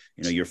 But,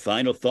 your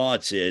final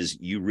thoughts as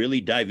you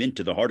really dive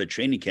into the heart of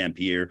training camp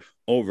here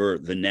over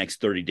the next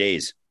 30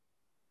 days.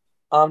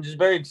 I'm just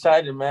very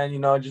excited,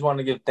 man. I just want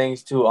to give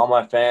thanks to all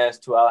my fans,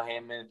 to Al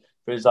Heyman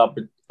for this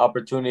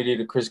opportunity,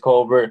 to Chris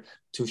Colbert,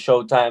 to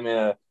Showtime,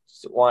 and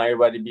want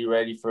everybody to be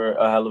ready for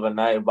a hell of a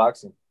night of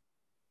boxing.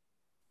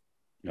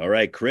 All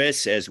right,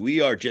 Chris, as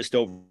we are just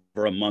over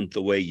a month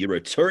away, you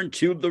return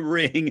to the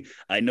ring.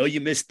 I know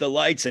you missed the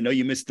lights. I know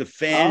you missed the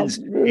fans.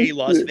 Hey,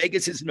 Las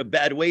Vegas isn't a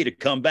bad way to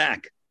come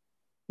back.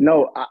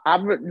 No,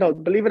 no,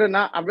 believe it or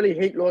not, I really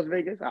hate Las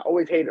Vegas. I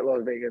always hated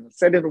Las Vegas. I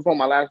said this before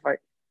my last fight.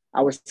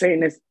 I was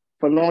saying this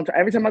for a long time.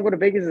 Every time I go to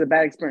Vegas, it's a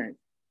bad experience.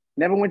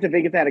 Never went to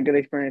Vegas, had a good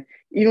experience.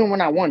 Even when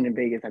I won in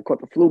Vegas, I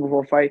caught the flu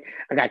before a fight.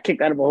 I got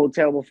kicked out of a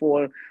hotel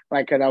before,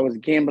 because I was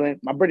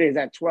gambling. My birthday is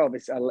at 12.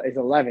 It's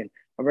 11.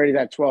 My birthday's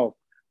at 12.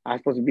 I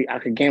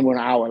could gamble an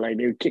hour. Like,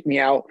 they would kick me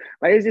out.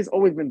 Like, it's just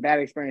always been bad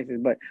experiences.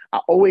 But I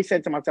always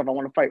said to myself, I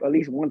want to fight at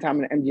least one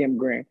time in the MGM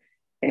Grand.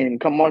 And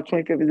come March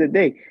 25th is the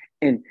day.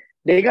 And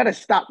they got to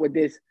stop with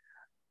this.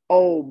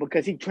 Oh,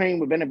 because he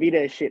trained with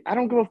Benavidez shit. I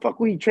don't give a fuck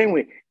who he trained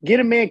with. Get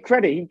a man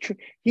credit.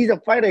 He's a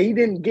fighter. He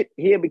didn't get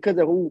here because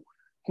of who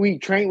he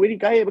trained with. He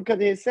got here because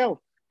of himself.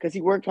 Because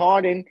he worked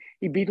hard and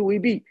he beat who he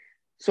beat.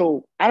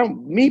 So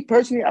me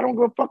personally, I don't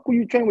give a fuck who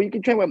you train with. You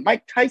can train with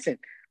Mike Tyson.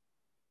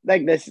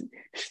 Like, that's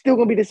still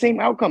gonna be the same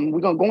outcome.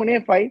 We're gonna go in there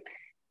and fight.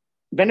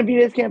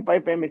 Benavidez can't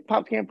fight for him. His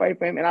pops can't fight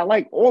for him. And I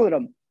like all of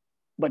them.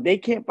 But they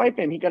can't fight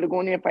for him. He gotta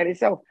go in there and fight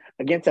himself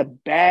against a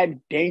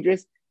bad,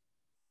 dangerous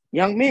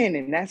young man,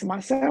 and that's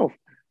myself.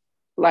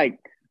 Like,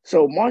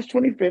 so March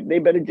 25th, they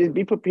better just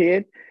be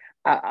prepared.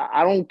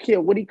 I don't care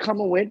what he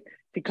coming with.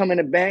 If he come in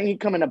a bang, he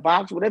come in a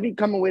box, whatever he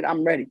coming with,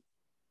 I'm ready.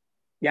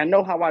 Y'all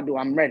know how I do.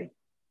 I'm ready.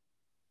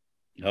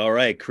 All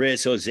right,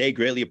 Chris, Jose,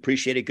 greatly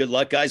appreciate it. Good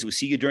luck, guys. We'll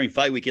see you during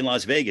fight week in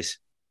Las Vegas.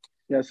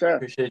 Yes, sir.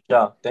 Appreciate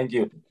y'all. Thank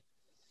you.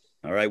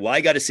 All right. Well, I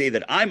got to say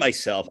that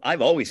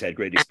I've always had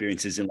great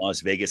experiences in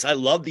Las Vegas. I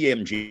love the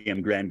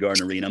MGM Grand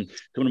Garden Arena.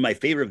 It's one of my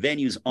favorite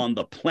venues on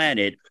the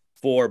planet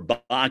for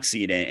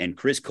boxing. And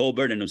Chris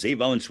Colbert and Jose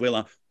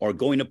Valenzuela are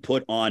going to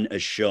put on a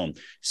show.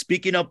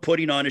 Speaking of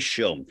putting on a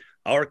show,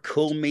 our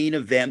co-main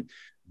event,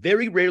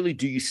 very rarely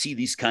do you see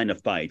these kind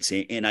of fights.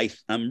 And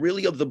I'm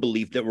really of the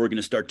belief that we're going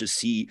to start to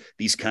see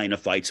these kind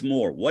of fights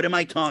more. What am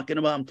I talking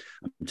about?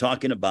 I'm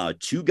talking about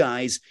two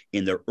guys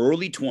in their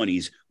early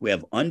 20s who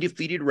have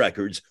undefeated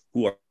records,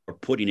 who are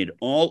putting it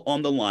all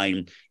on the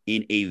line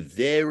in a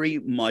very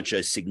much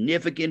a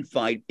significant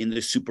fight in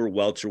the super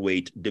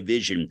welterweight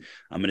division.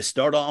 I'm going to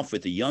start off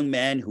with a young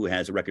man who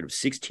has a record of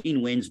 16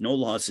 wins, no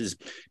losses,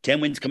 10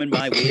 wins coming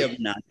by way of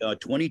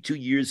knockout, 22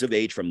 years of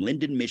age, from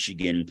Linden,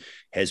 Michigan,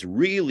 has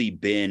really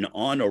been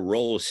on a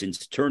roll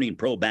since turning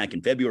pro back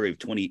in February of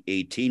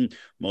 2018.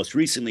 Most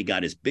recently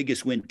got his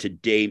biggest win to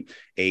date,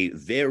 a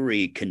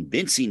very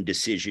convincing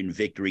decision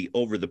victory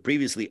over the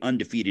previously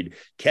undefeated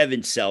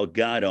Kevin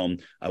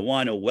Salgado. I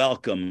want to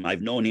welcome,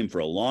 I've known him for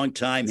a long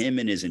time, him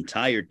and his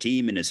entire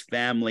team and his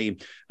family,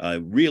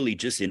 really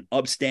just an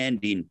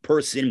upstanding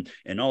person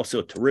and also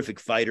a terrific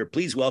fighter.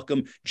 Please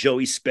welcome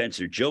Joey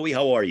Spencer. Joey,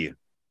 how are you?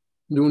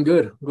 Doing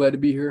good. Glad to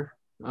be here.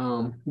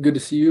 Good to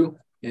see you.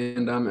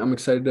 And I'm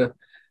excited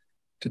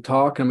to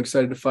talk. I'm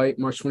excited to fight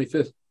March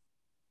 25th.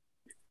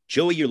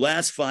 Joey, your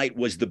last fight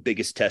was the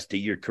biggest test of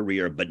your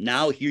career, but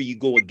now here you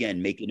go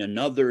again, making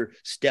another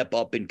step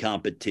up in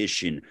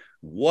competition.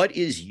 What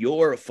is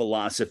your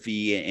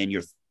philosophy and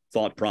your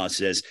thought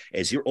process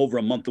as you're over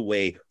a month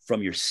away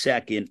from your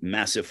second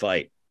massive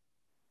fight?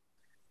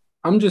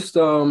 I'm just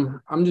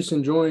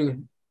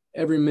enjoying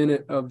every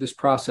minute of this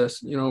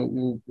process.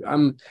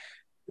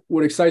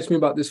 What excites me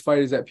about this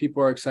fight is that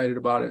people are excited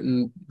about it.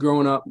 And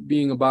growing up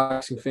being a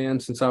boxing fan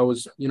since I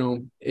was,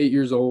 8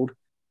 years old,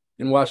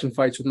 and watching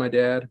fights with my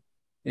dad.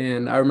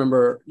 And I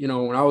remember,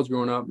 when I was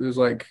growing up, it was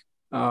like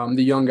the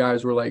young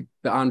guys were like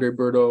the Andre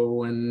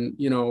Berto and,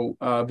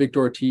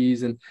 Victor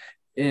Ortiz and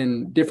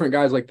different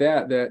guys like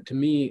that to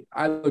me,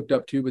 I looked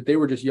up to, but they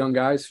were just young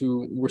guys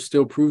who were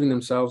still proving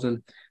themselves.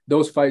 And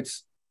those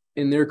fights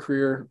in their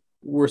career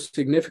were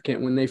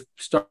significant when they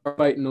start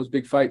fighting those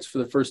big fights for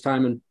the first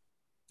time. And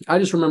I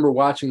just remember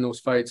watching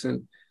those fights.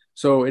 And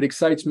so it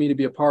excites me to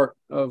be a part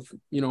of,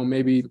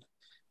 maybe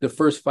the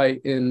first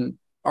fight in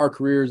our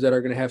careers that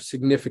are going to have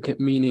significant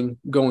meaning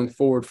going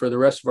forward for the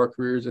rest of our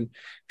careers. And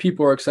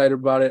people are excited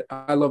about it.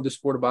 I love the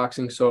sport of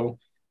boxing. So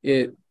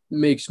it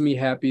makes me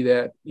happy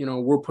that,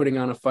 we're putting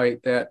on a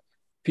fight that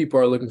people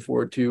are looking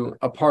forward to,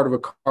 a part of a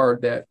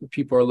card that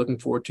people are looking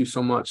forward to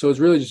so much. So it's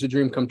really just a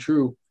dream come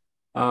true.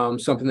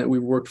 Something that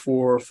we've worked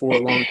for a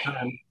long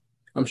time.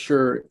 I'm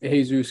sure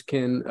Jesus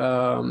can,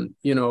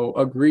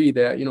 agree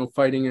that,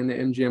 fighting in the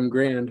MGM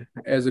Grand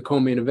as a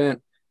co-main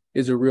event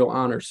is a real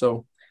honor.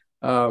 So,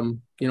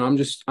 I'm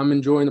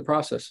enjoying the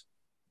process.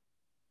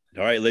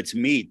 All right, let's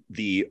meet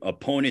the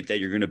opponent that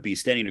you're going to be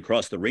standing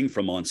across the ring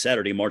from on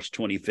Saturday, March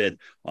 25th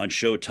on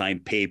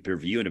Showtime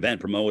pay-per-view, an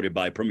event promoted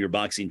by Premier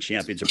Boxing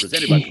Champions, or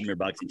presented by Premier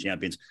Boxing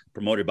Champions,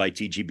 promoted by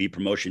TGB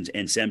Promotions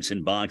and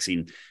Samson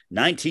Boxing.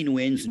 19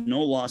 wins,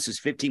 no losses,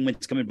 15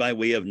 wins coming by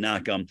way of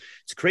knockout.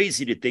 It's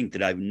crazy to think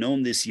that I've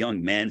known this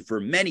young man for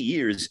many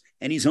years,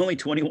 and he's only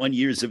 21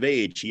 years of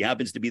age. He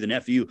happens to be the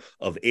nephew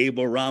of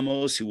Abel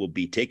Ramos, who will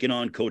be taking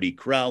on Cody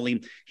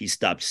Crowley. He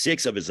stopped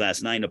 6 of his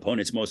last 9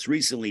 opponents, most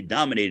recently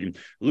dominated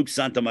Luke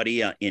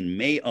Santamaria in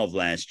May of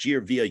last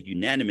year via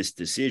unanimous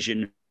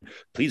decision.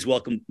 Please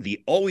welcome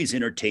the always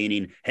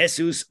entertaining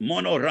Jesus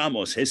Mono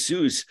Ramos.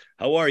 Jesus,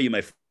 how are you,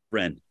 my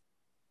friend?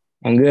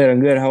 I'm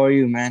good. How are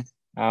you, man?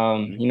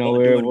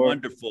 We're doing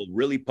wonderful.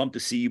 Really pumped to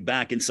see you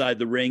back inside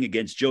the ring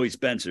against Joey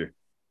Spencer.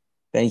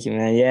 Thank you,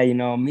 man.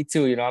 Yeah, me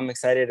too. I'm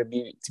excited to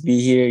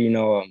be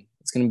here.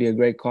 It's gonna be a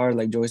great card,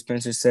 like Joey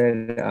Spencer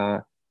said. It's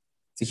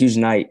a huge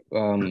night,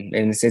 and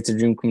it's a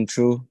dream come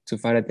true to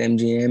fight at the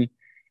MGM.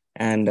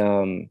 And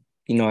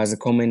as a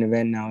co-main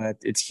event now, that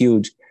it's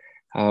huge.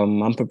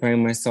 I'm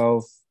preparing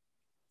myself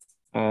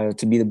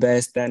to be the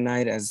best that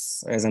night,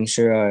 as I'm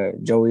sure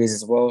Joey is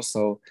as well.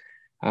 So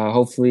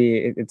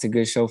hopefully it's a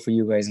good show for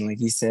you guys. And like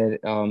he said,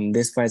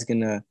 this fight's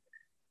gonna.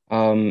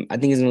 I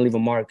think it's gonna leave a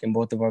mark in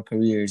both of our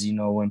careers.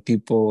 When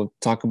people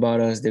talk about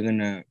us, they're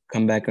gonna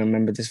come back and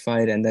remember this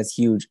fight, and that's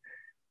huge.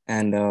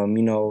 And I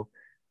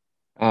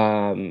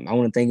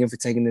want to thank him for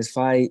taking this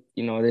fight.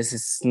 This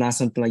is not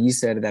something, like you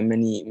said, that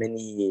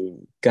many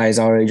guys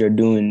our age are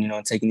doing.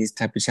 Taking these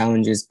type of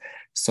challenges.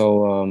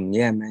 So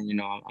yeah, man.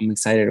 I'm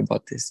excited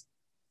about this.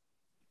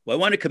 Well, I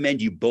want to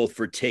commend you both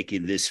for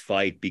taking this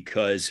fight,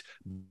 because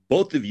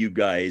both of you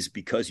guys,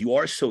 because you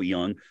are so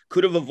young,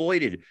 could have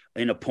avoided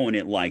an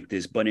opponent like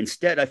this. But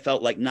instead, I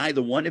felt like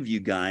neither one of you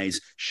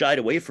guys shied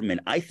away from it.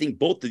 I think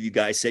both of you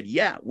guys said,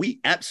 yeah, we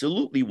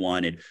absolutely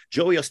wanted.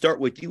 Joey, I'll start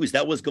with you. Is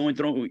that what's going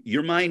through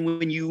your mind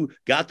when you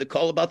got the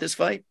call about this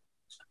fight?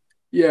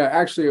 Yeah,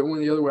 actually, it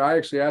went the other way. I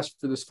actually asked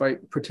for this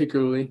fight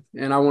particularly,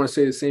 and I want to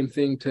say the same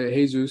thing to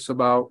Jesus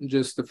about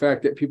just the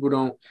fact that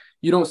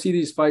you don't see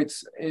these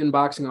fights in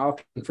boxing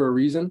often for a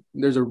reason.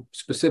 There's a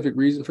specific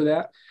reason for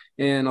that.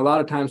 And a lot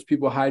of times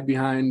people hide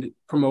behind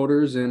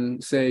promoters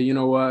and say, you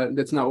know what,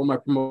 that's not what my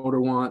promoter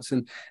wants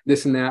and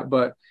this and that.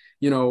 But,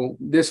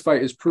 this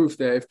fight is proof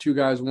that if two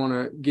guys want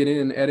to get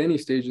in at any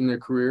stage in their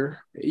career,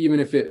 even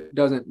if it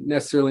doesn't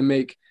necessarily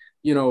make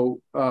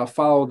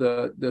follow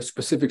the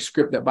specific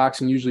script that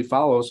boxing usually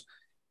follows,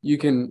 you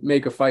can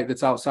make a fight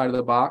that's outside of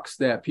the box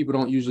that people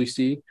don't usually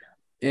see.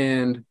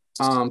 And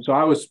so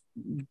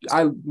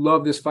I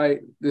love this fight.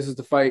 This is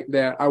the fight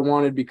that I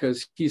wanted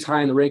because he's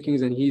high in the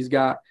rankings and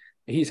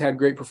he's had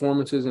great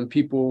performances and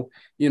people,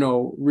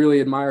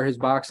 really admire his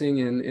boxing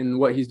and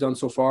what he's done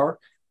so far.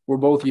 We're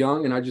both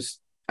young and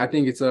I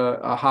think it's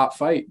a hot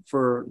fight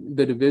for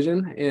the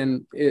division,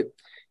 and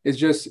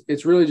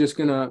it's really just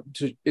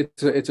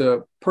it's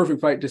a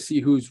perfect fight to see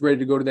who's ready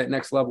to go to that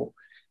next level.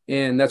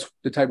 And that's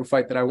the type of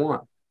fight that I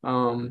want.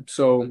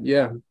 So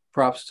yeah,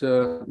 props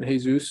to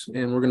Jesus,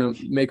 and we're going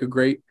to make a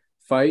great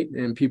fight,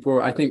 and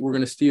I think we're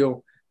going to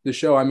steal the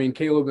show. I mean,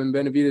 Caleb and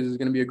Benavidez is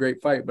going to be a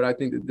great fight, but I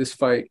think that this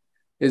fight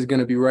is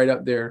going to be right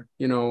up there,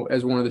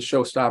 as one of the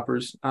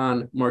showstoppers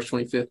on March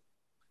 25th.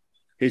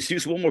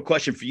 Jesus, one more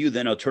question for you,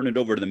 then I'll turn it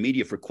over to the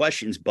media for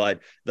questions. But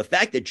the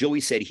fact that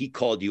Joey said he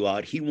called you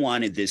out, he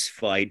wanted this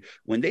fight.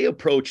 When they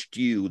approached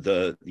you,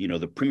 the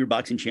Premier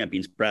Boxing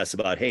Champions press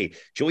about, hey,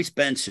 Joey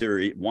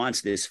Spencer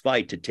wants this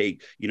fight to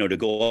take, to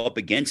go up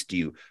against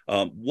you.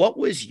 What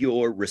was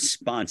your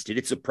response? Did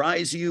it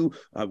surprise you?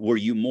 Were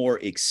you more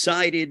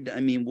excited?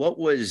 I mean, what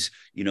was,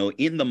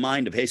 in the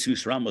mind of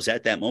Jesus Ramos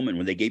at that moment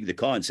when they gave you the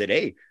call and said,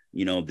 hey,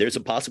 there's a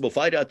possible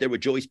fight out there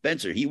with Joey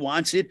Spencer. He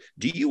wants it.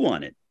 Do you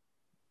want it?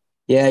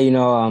 Yeah,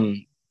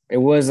 it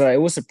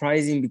was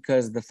surprising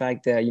because the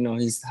fact that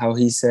how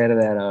he said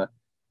that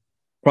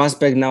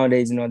prospect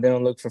nowadays, they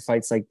don't look for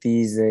fights like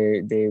these.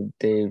 They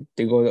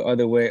go the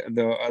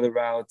other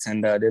routes,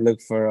 and they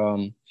look for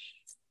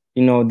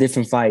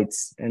different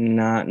fights and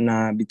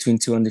not between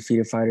two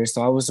undefeated fighters.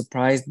 So I was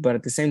surprised, but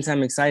at the same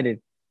time excited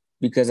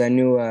because I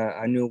knew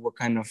what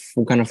kind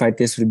of fight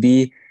this would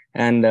be,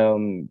 and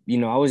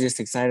I was just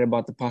excited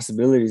about the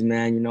possibilities,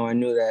 man. I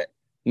knew that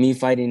me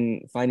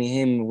fighting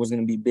him was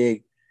going to be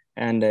big,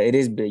 and it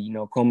is big,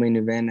 co-main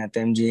event at the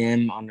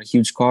MGM on a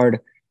huge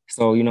card.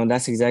 So,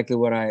 that's exactly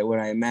what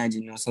I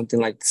imagined,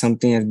 something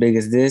as big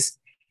as this.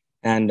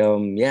 And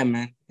yeah,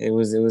 man, it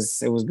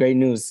was great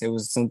news. It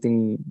was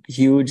something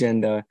huge,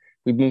 and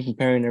we've been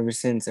preparing ever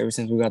since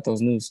we got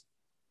those news.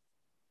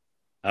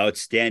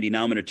 Outstanding.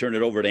 Now I'm going to turn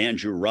it over to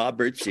Andrew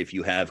Roberts. If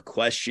you have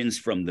questions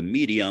from the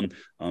medium,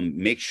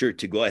 make sure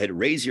to go ahead and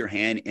raise your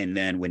hand. And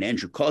then when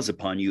Andrew calls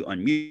upon you,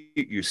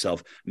 unmute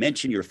yourself,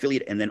 mention your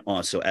affiliate, and then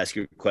also ask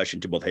your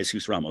question to both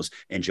Jesus Ramos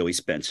and Joey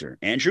Spencer.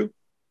 Andrew?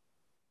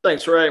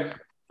 Thanks, Ray.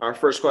 Our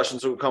first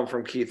questions will come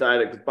from Keith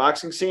Idek with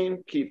Boxing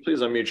Scene. Keith,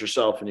 please unmute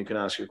yourself and you can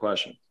ask your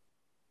question.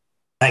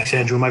 Thanks,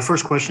 Andrew. My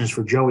first question is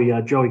for Joey.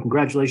 Joey,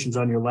 congratulations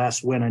on your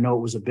last win. I know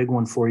it was a big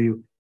one for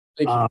you.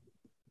 Thank you.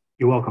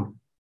 You're welcome.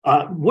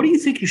 What do you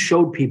think you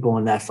showed people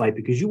in that fight?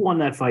 Because you won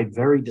that fight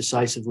very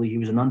decisively. He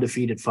was an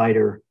undefeated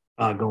fighter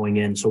going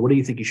in. So what do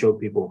you think you showed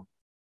people?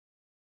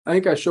 I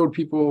think I showed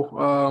people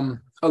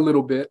a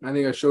little bit. I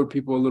think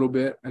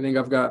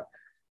I've got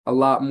a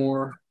lot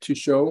more to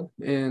show,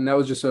 and that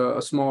was just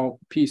a small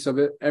piece of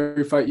it.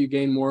 Every fight you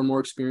gain more and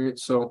more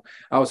experience. So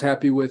I was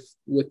happy with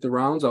the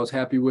rounds. I was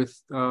happy with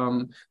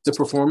the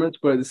performance,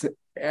 but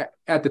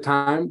at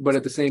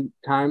the same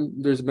time,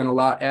 there's been a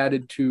lot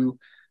added to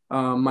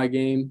my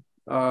game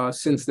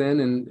since then,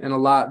 and a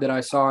lot that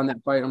I saw in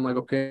that fight. I'm like,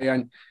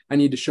 okay, I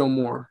need to show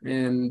more,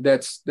 and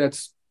that's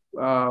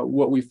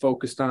what we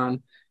focused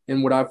on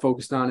and what I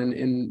focused on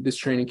in this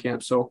training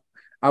camp. So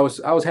I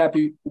was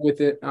happy with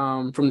it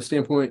from the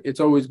standpoint. It's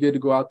always good to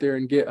go out there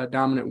and get a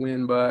dominant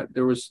win, but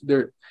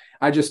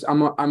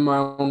I'm my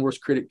own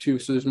worst critic too,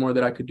 so there's more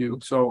that I could do.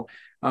 So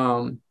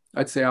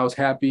I'd say I was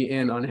happy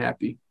and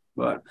unhappy,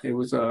 but it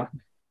was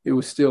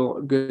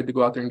still good to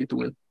go out there and get the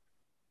win.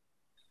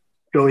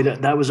 Joey,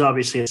 that was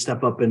obviously a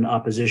step up in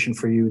opposition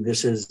for you.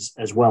 This is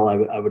as well.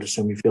 I would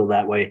assume you feel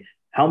that way.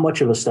 How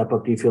much of a step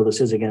up do you feel this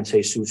is against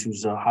Jesus,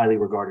 who's a highly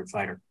regarded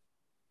fighter?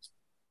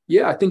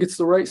 Yeah, I think it's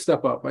the right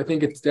step up. I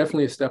think it's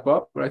definitely a step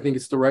up, but I think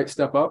it's the right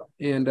step up.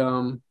 And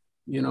I'm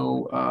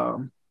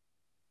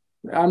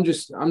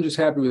just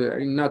happy with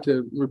it. Not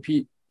to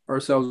repeat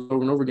ourselves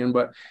over and over again,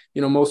 but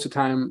most of the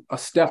time, a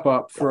step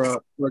up for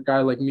a guy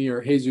like me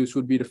or Jesus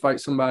would be to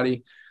fight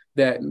somebody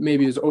that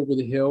maybe is over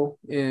the hill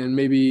and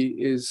maybe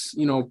is,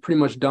 pretty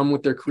much done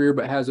with their career,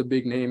 but has a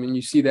big name. And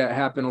you see that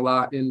happen a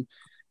lot. And,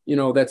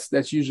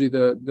 that's usually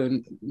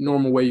the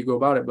normal way you go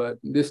about it. But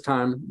this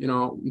time,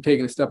 I'm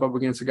taking a step up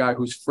against a guy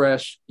who's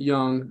fresh,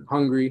 young,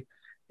 hungry.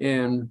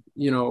 And,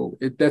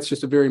 that's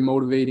just a very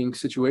motivating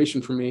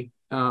situation for me.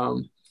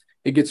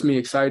 It gets me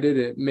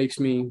excited.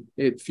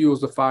 It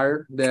fuels the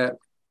fire that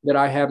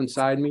I have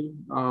inside me,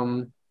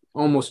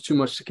 almost too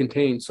much to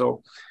contain.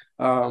 So,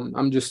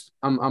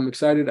 I'm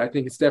excited. I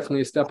think it's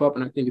definitely a step up,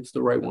 and I think it's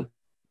the right one.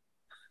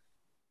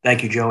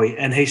 Thank you, Joey.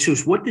 And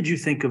Jesus, what did you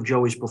think of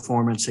Joey's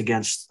performance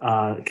against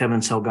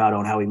Kevin Salgado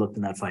and how he looked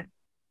in that fight?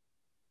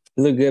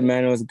 It looked good,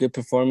 man. It was a good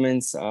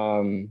performance. It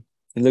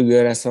looked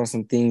good. I saw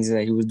some things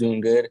that he was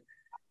doing good.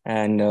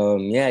 And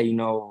yeah, you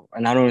know,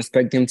 and I don't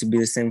expect him to be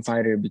the same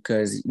fighter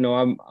because, you know,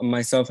 I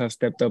myself have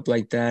stepped up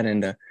like that.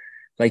 And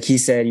like he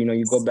said, you know,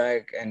 you go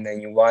back and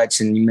then you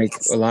watch and you make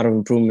a lot of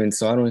improvements.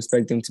 So I don't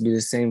expect him to be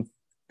the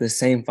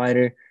same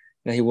fighter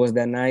that he was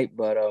that night.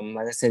 But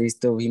like I said,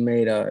 he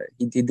made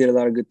he did a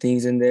lot of good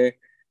things in there.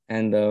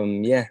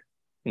 And yeah,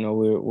 you know,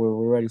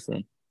 we're ready for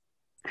him.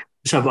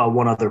 Just have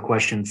one other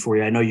question for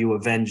you. I know you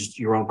avenged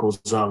your uncle's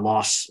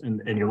loss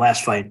in your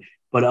last fight,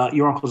 but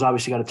your uncle's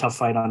obviously got a tough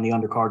fight on the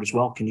undercard as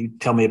well. Can you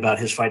tell me about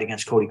his fight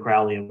against Cody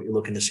Crowley and what you're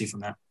looking to see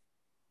from that?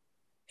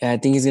 Yeah, I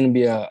think it's going to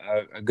be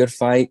a good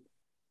fight.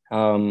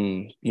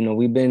 You know,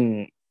 we've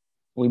been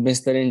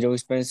studying Joey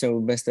Spencer.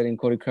 We've been studying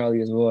Cody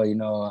Crowley as well. You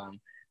know,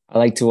 I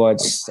like to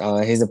watch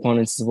his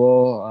opponents as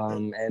well.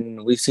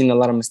 And we've seen a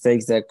lot of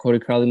mistakes that Cody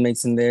Crowley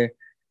makes in there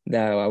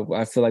that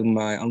I feel like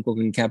my uncle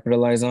can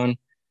capitalize on.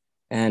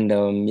 And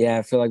yeah,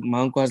 I feel like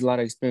my uncle has a lot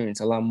of experience,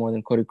 a lot more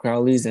than Cody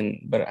Crowley's,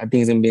 but I think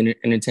it's gonna be an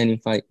entertaining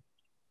fight.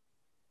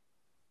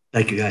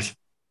 Thank you, guys.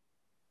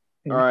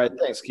 All right,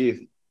 thanks,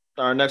 Keith.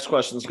 Our next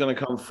question is going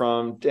to come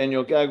from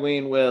Daniel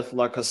Gagwin with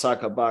La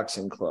Casaca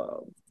Boxing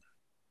Club.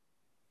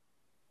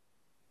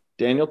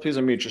 Daniel, please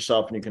unmute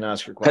yourself and you can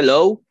ask your question.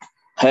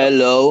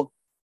 Hello.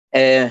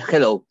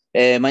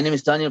 My name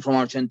is Daniel from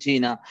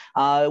Argentina.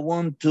 I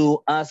want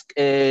to ask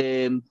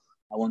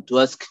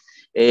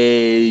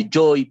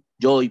Joy.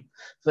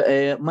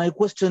 My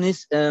question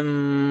is,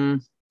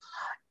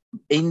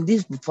 in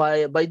this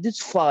fight,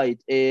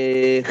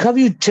 have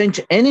you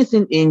changed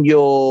anything in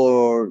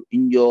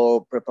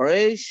your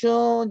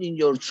preparation, in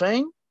your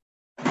train?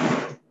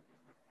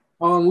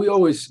 We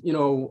always, you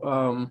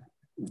know,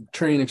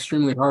 train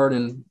extremely hard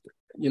and,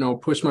 you know,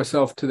 push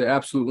myself to the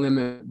absolute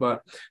limit.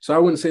 But so I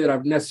wouldn't say that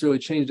I've necessarily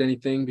changed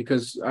anything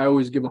because I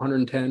always give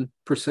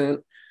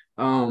 110%.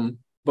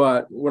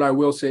 But what I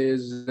will say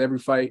is every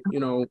fight, you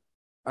know,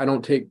 I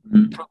don't take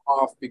time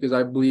off because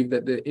I believe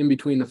that the in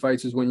between the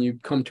fights is when you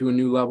come to a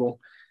new level,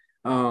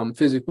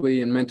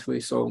 physically and mentally.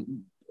 So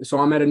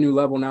I'm at a new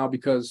level now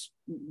because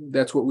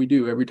that's what we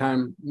do. Every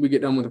time we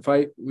get done with a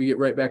fight, we get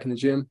right back in the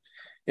gym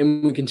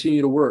and we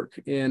continue to work.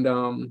 And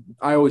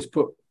I always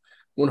put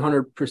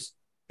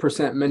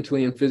 100%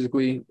 mentally and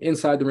physically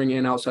inside the ring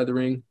and outside the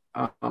ring.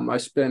 I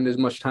spend as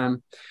much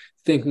time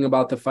thinking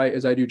about the fight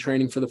as I do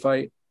training for the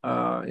fight.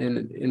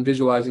 And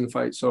visualizing the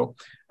fight. So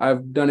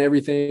I've done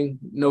everything.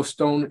 No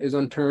stone is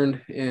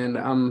unturned, and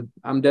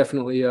I'm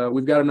definitely.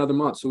 We've got another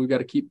month, so we've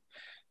got to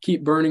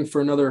keep burning for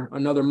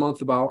another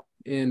month about,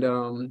 and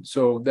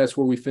so that's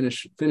where we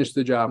finish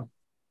the job.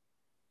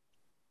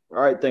 All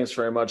right, thanks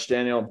very much,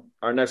 Daniel.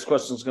 Our next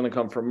question is going to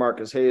come from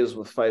Marcus Hayes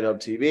with Fight Hub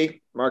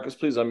TV. Marcus,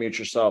 please unmute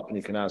yourself and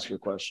you can ask your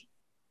question.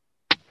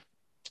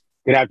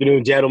 Good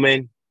afternoon,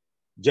 gentlemen.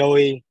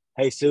 Joey,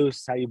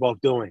 Jesus, how you both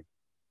doing?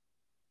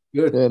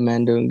 Good,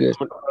 man. Doing good.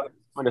 I'm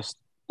going to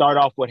start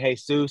off with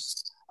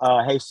Jesus.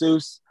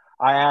 Jesus,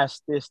 I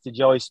asked this to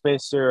Joey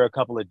Spencer a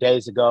couple of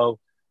days ago.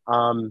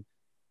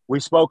 We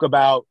spoke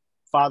about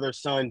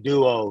father-son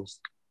duos,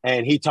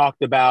 and he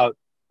talked about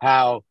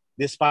how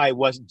this fight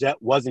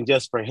wasn't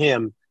just for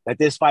him, that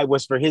this fight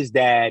was for his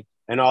dad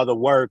and all the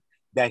work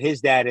that his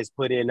dad has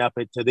put in up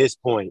to this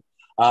point.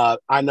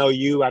 I know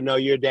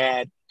your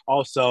dad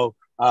also.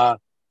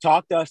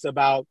 Talk to us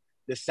about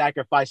the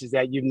sacrifices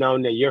that you've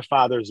known that your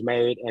father's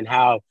made and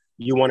how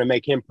you want to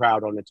make him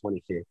proud on the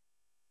 25th.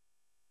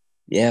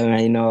 Yeah,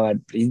 man, you know,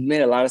 he's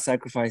made a lot of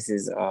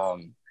sacrifices.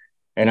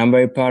 And I'm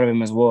very proud of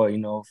him as well, you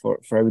know, for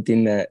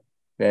everything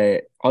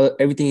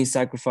everything he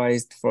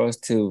sacrificed for us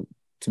to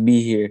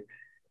be here.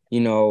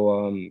 You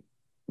know,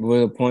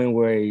 we're at a point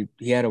where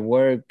he had to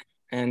work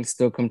and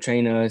still come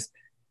train us,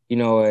 you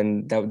know,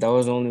 and that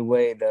was the only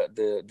way that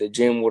the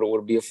gym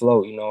would be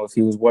afloat, you know, if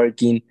he was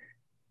working.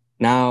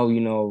 Now, you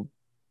know,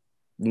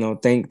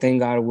 thank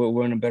God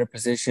we're in a better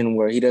position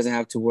where he doesn't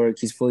have to work.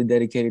 He's fully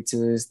dedicated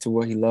to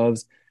what he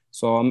loves.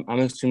 So I'm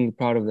extremely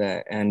proud of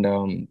that.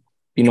 And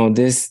you know,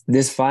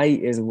 this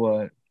fight is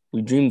what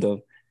we dreamed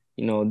of.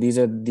 You know, these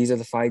are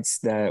the fights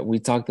that we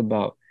talked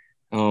about.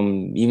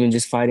 Even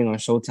just fighting on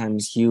Showtime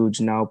is huge.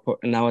 Now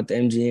at the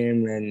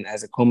MGM and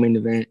as a co-main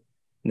event,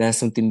 that's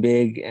something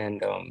big.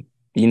 And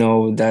you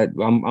know, that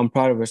I'm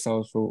proud of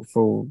ourselves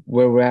for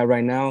where we're at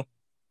right now.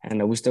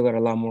 And we still got a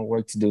lot more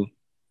work to do.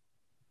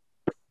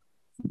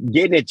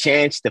 Getting a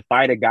chance to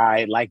fight a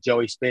guy like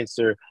Joey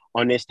Spencer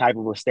on this type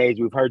of a stage,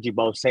 we've heard you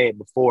both say it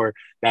before,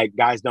 that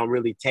guys don't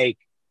really take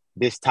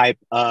this type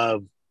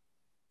of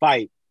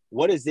fight.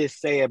 What does this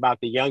say about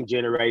the young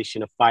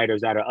generation of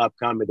fighters that are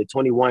upcoming, the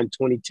 21,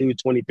 22,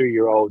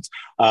 23-year-olds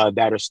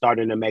that are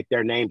starting to make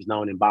their names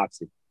known in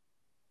boxing?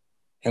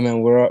 I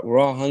mean, we're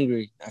all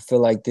hungry. I feel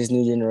like this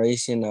new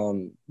generation,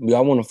 we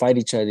all want to fight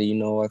each other, you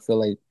know. I feel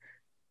like,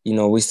 you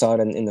know, we saw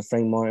it in the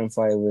Frank Martin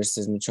fight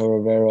versus Macho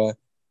Rivera.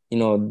 You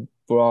know,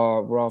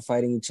 we're all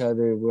fighting each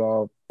other. We're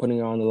all putting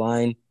it on the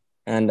line,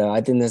 and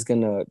I think that's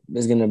gonna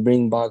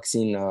bring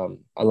boxing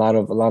a lot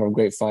of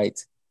great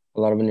fights,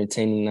 a lot of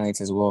entertaining nights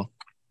as well.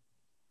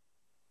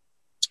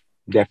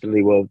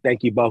 Definitely. Well,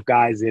 thank you both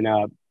guys, and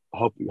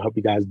hope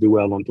you guys do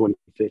well on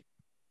 25th.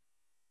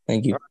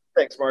 Thank you. All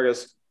right, thanks,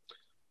 Marcus.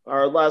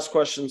 Our last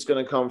question is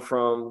going to come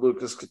from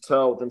Lucas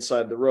Cattell with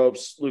Inside the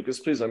Ropes. Lucas,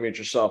 please unmute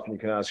yourself and you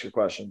can ask your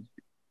question.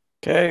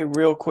 Okay,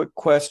 real quick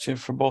question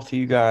for both of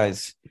you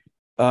guys.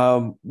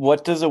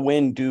 What does a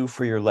win do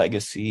for your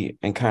legacy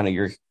and kind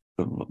of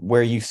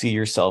where you see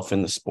yourself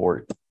in the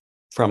sport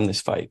from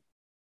this fight?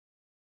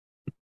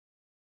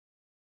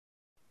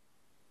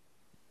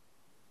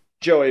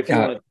 Joey, if you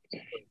want to.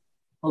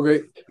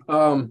 Okay.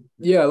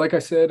 Yeah, like I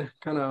said,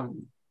 kind of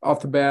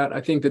off the bat,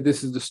 I think that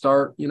this is the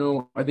start.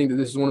 I think that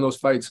this is one of those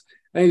fights.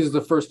 I think this is the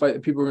first fight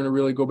that people are going to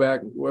really go back.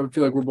 I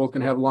feel like we're both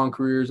going to have long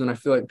careers, and I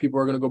feel like people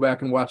are going to go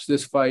back and watch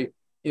this fight.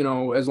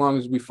 As long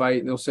as we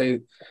fight, they'll say,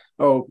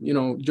 "Oh,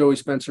 Joey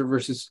Spencer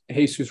versus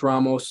Jesus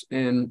Ramos,"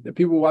 and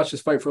people watch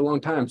this fight for a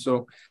long time.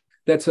 So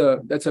that's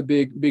a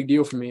big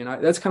deal for me,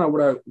 and that's kind of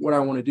what I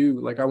want to do.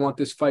 Like, I want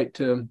this fight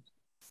to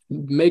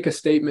make a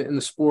statement in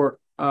the sport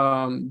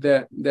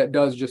that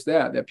does just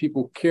that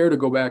people care to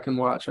go back and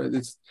watch.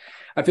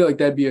 I feel like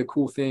that'd be a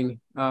cool thing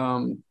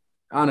on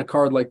a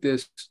card like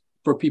this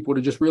for people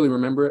to just really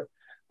remember it.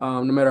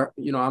 No matter,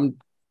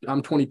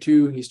 I'm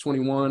 22, he's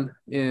 21,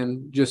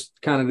 and just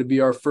kind of to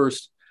be our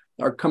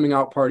coming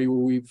out party where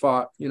we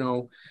fought,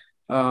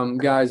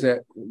 guys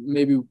that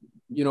maybe,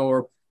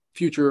 are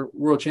future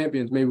world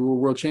champions. Maybe we're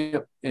world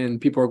champ and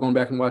people are going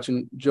back and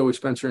watching Joey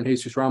Spencer and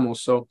Jesus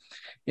Ramos. So,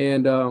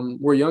 and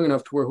we're young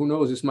enough to where, who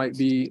knows, there might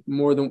be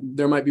more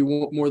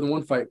than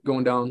one fight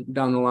going down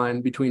the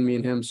line between me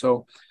and him.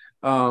 So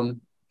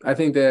I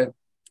think that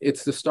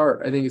it's the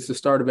start. I think it's the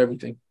start of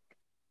everything.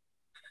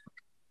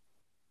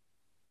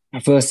 I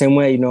feel the same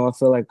way. I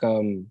feel like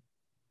who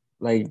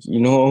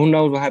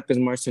knows what happens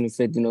March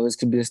 25th. This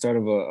could be the start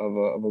of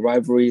a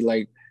rivalry,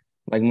 like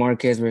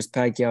Marquez versus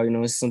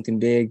Pacquiao. It's something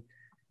big.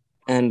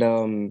 And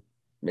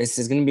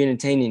it's going to be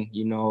entertaining,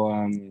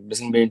 it's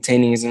going to be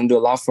entertaining. It's going to do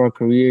a lot for our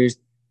careers.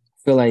 I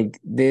feel like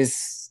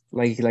this,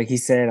 like he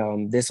said,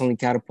 this only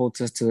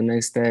catapults us to the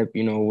next step,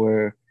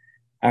 where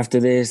after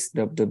this,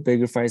 the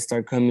bigger fights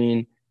start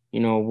coming,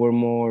 we're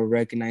more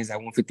recognized at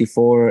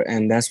 154,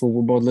 and that's what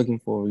we're both looking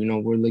for.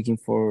 We're looking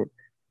for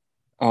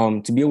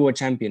to be a world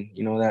champion.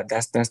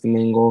 That's the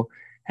main goal.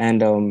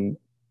 And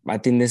I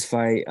think this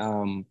fight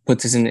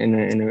puts us in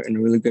a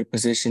really good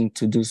position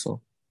to do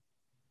so.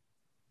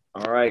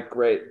 All right,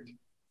 great.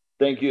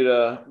 Thank you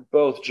to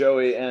both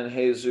Joey and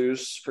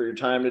Jesus for your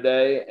time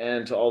today,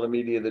 and to all the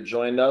media that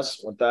joined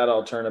us. With that,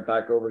 I'll turn it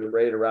back over to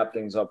Ray to wrap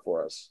things up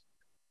for us.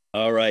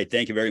 All right.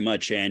 Thank you very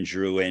much,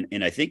 Andrew.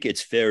 And I think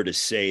it's fair to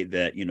say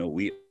that,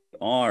 we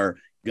are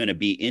going to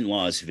be in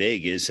Las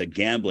Vegas, a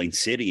gambling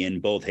city,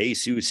 and both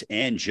Jesus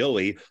and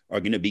Joey are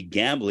going to be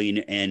gambling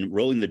and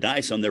rolling the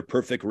dice on their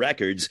perfect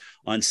records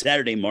on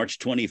Saturday, March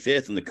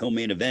 25th, in the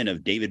co-main event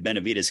of David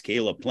Benavidez,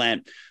 Caleb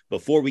Plant.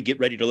 Before we get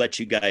ready to let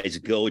you guys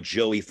go,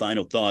 Joey,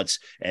 final thoughts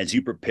as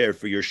you prepare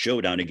for your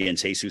showdown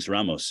against Jesus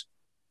Ramos.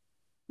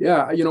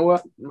 Yeah, you know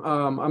what?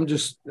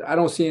 I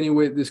don't see any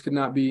way this could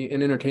not be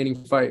an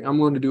entertaining fight. I'm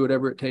willing to do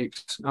whatever it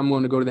takes. I'm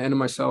willing to go to the end of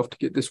myself to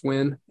get this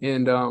win.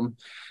 And,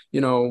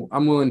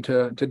 I'm willing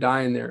to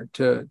die in there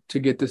to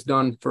get this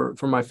done for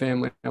my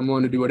family. I'm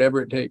willing to do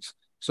whatever it takes.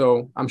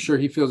 So I'm sure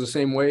he feels the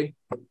same way.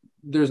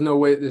 There's no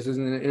way this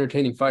isn't an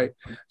entertaining fight.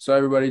 So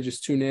everybody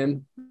just tune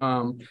in.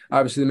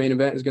 Obviously the main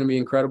event is going to be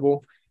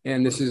incredible,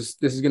 and this is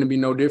going to be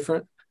no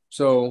different.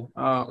 So,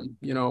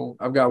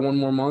 I've got one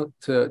more month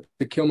to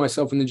kill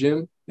myself in the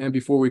gym, and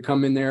before we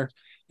come in there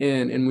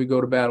and we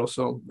go to battle.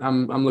 So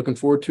I'm looking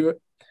forward to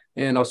it,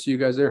 and I'll see you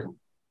guys there.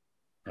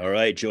 All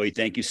right, Joey,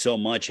 thank you so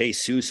much.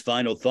 Jesus,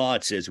 final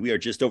thoughts as we are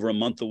just over a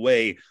month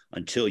away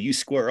until you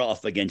square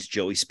off against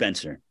Joey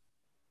Spencer.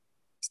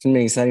 It's going to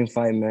be an exciting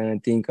fight, man. I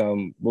think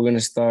we're going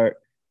to start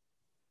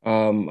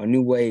a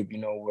new wave,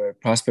 where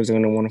prospects are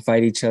going to want to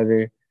fight each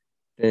other.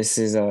 This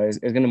is it's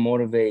going to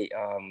motivate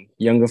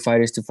younger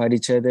fighters to fight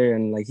each other.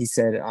 And like he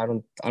said, I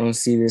don't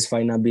see this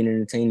fight not being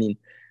entertaining.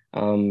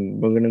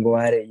 We're going to go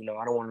at it. I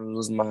don't want to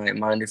lose my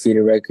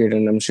undefeated record,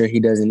 and I'm sure he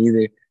doesn't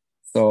either.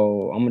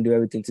 So I'm going to do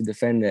everything to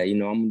defend that. I'm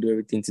going to do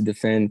everything to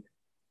defend,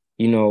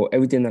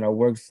 everything that I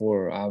worked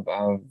for.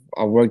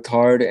 I've worked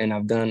hard, and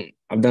I've done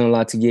a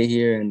lot to get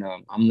here, and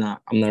I'm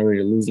not ready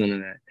to lose none of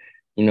that.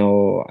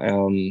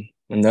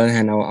 On the other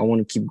hand, I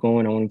want to keep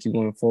going. I want to keep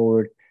going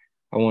forward.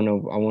 I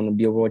want to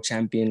be a world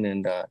champion,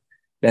 and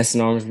that's an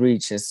arm's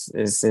reach. Is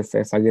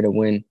if I get a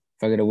win,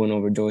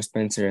 over Joey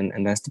Spencer,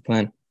 and that's the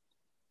plan.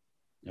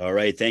 All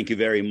right. Thank you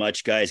very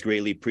much, guys.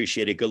 Greatly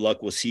appreciate it. Good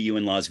luck. We'll see you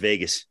in Las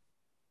Vegas.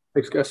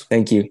 Thanks, guys.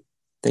 Thank you.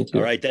 Thank you.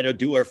 All right, that'll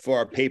do it for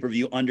our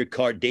pay-per-view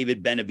undercard.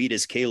 David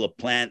Benavidez, Caleb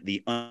Plant.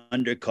 The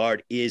undercard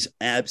is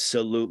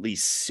absolutely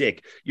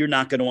sick. You're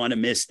not going to want to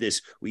miss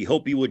this. We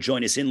hope you will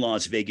join us in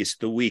Las Vegas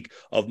the week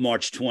of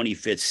March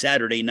 25th,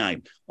 Saturday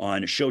night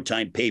on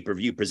Showtime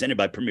pay-per-view, presented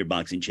by Premier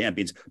Boxing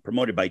Champions,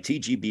 promoted by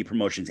TGB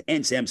Promotions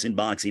and Samson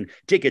Boxing.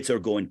 Tickets are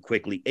going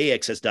quickly.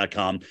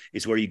 AXS.com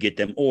is where you get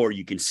them, or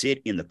you can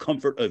sit in the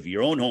comfort of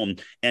your own home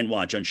and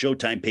watch on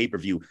Showtime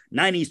pay-per-view,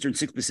 9 Eastern,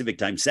 6 Pacific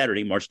time,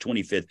 Saturday, March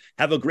 25th.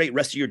 Have a great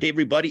rest of your day,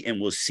 everybody,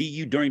 and we'll see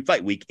you during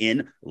fight week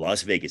in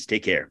Las Vegas.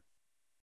 Take care.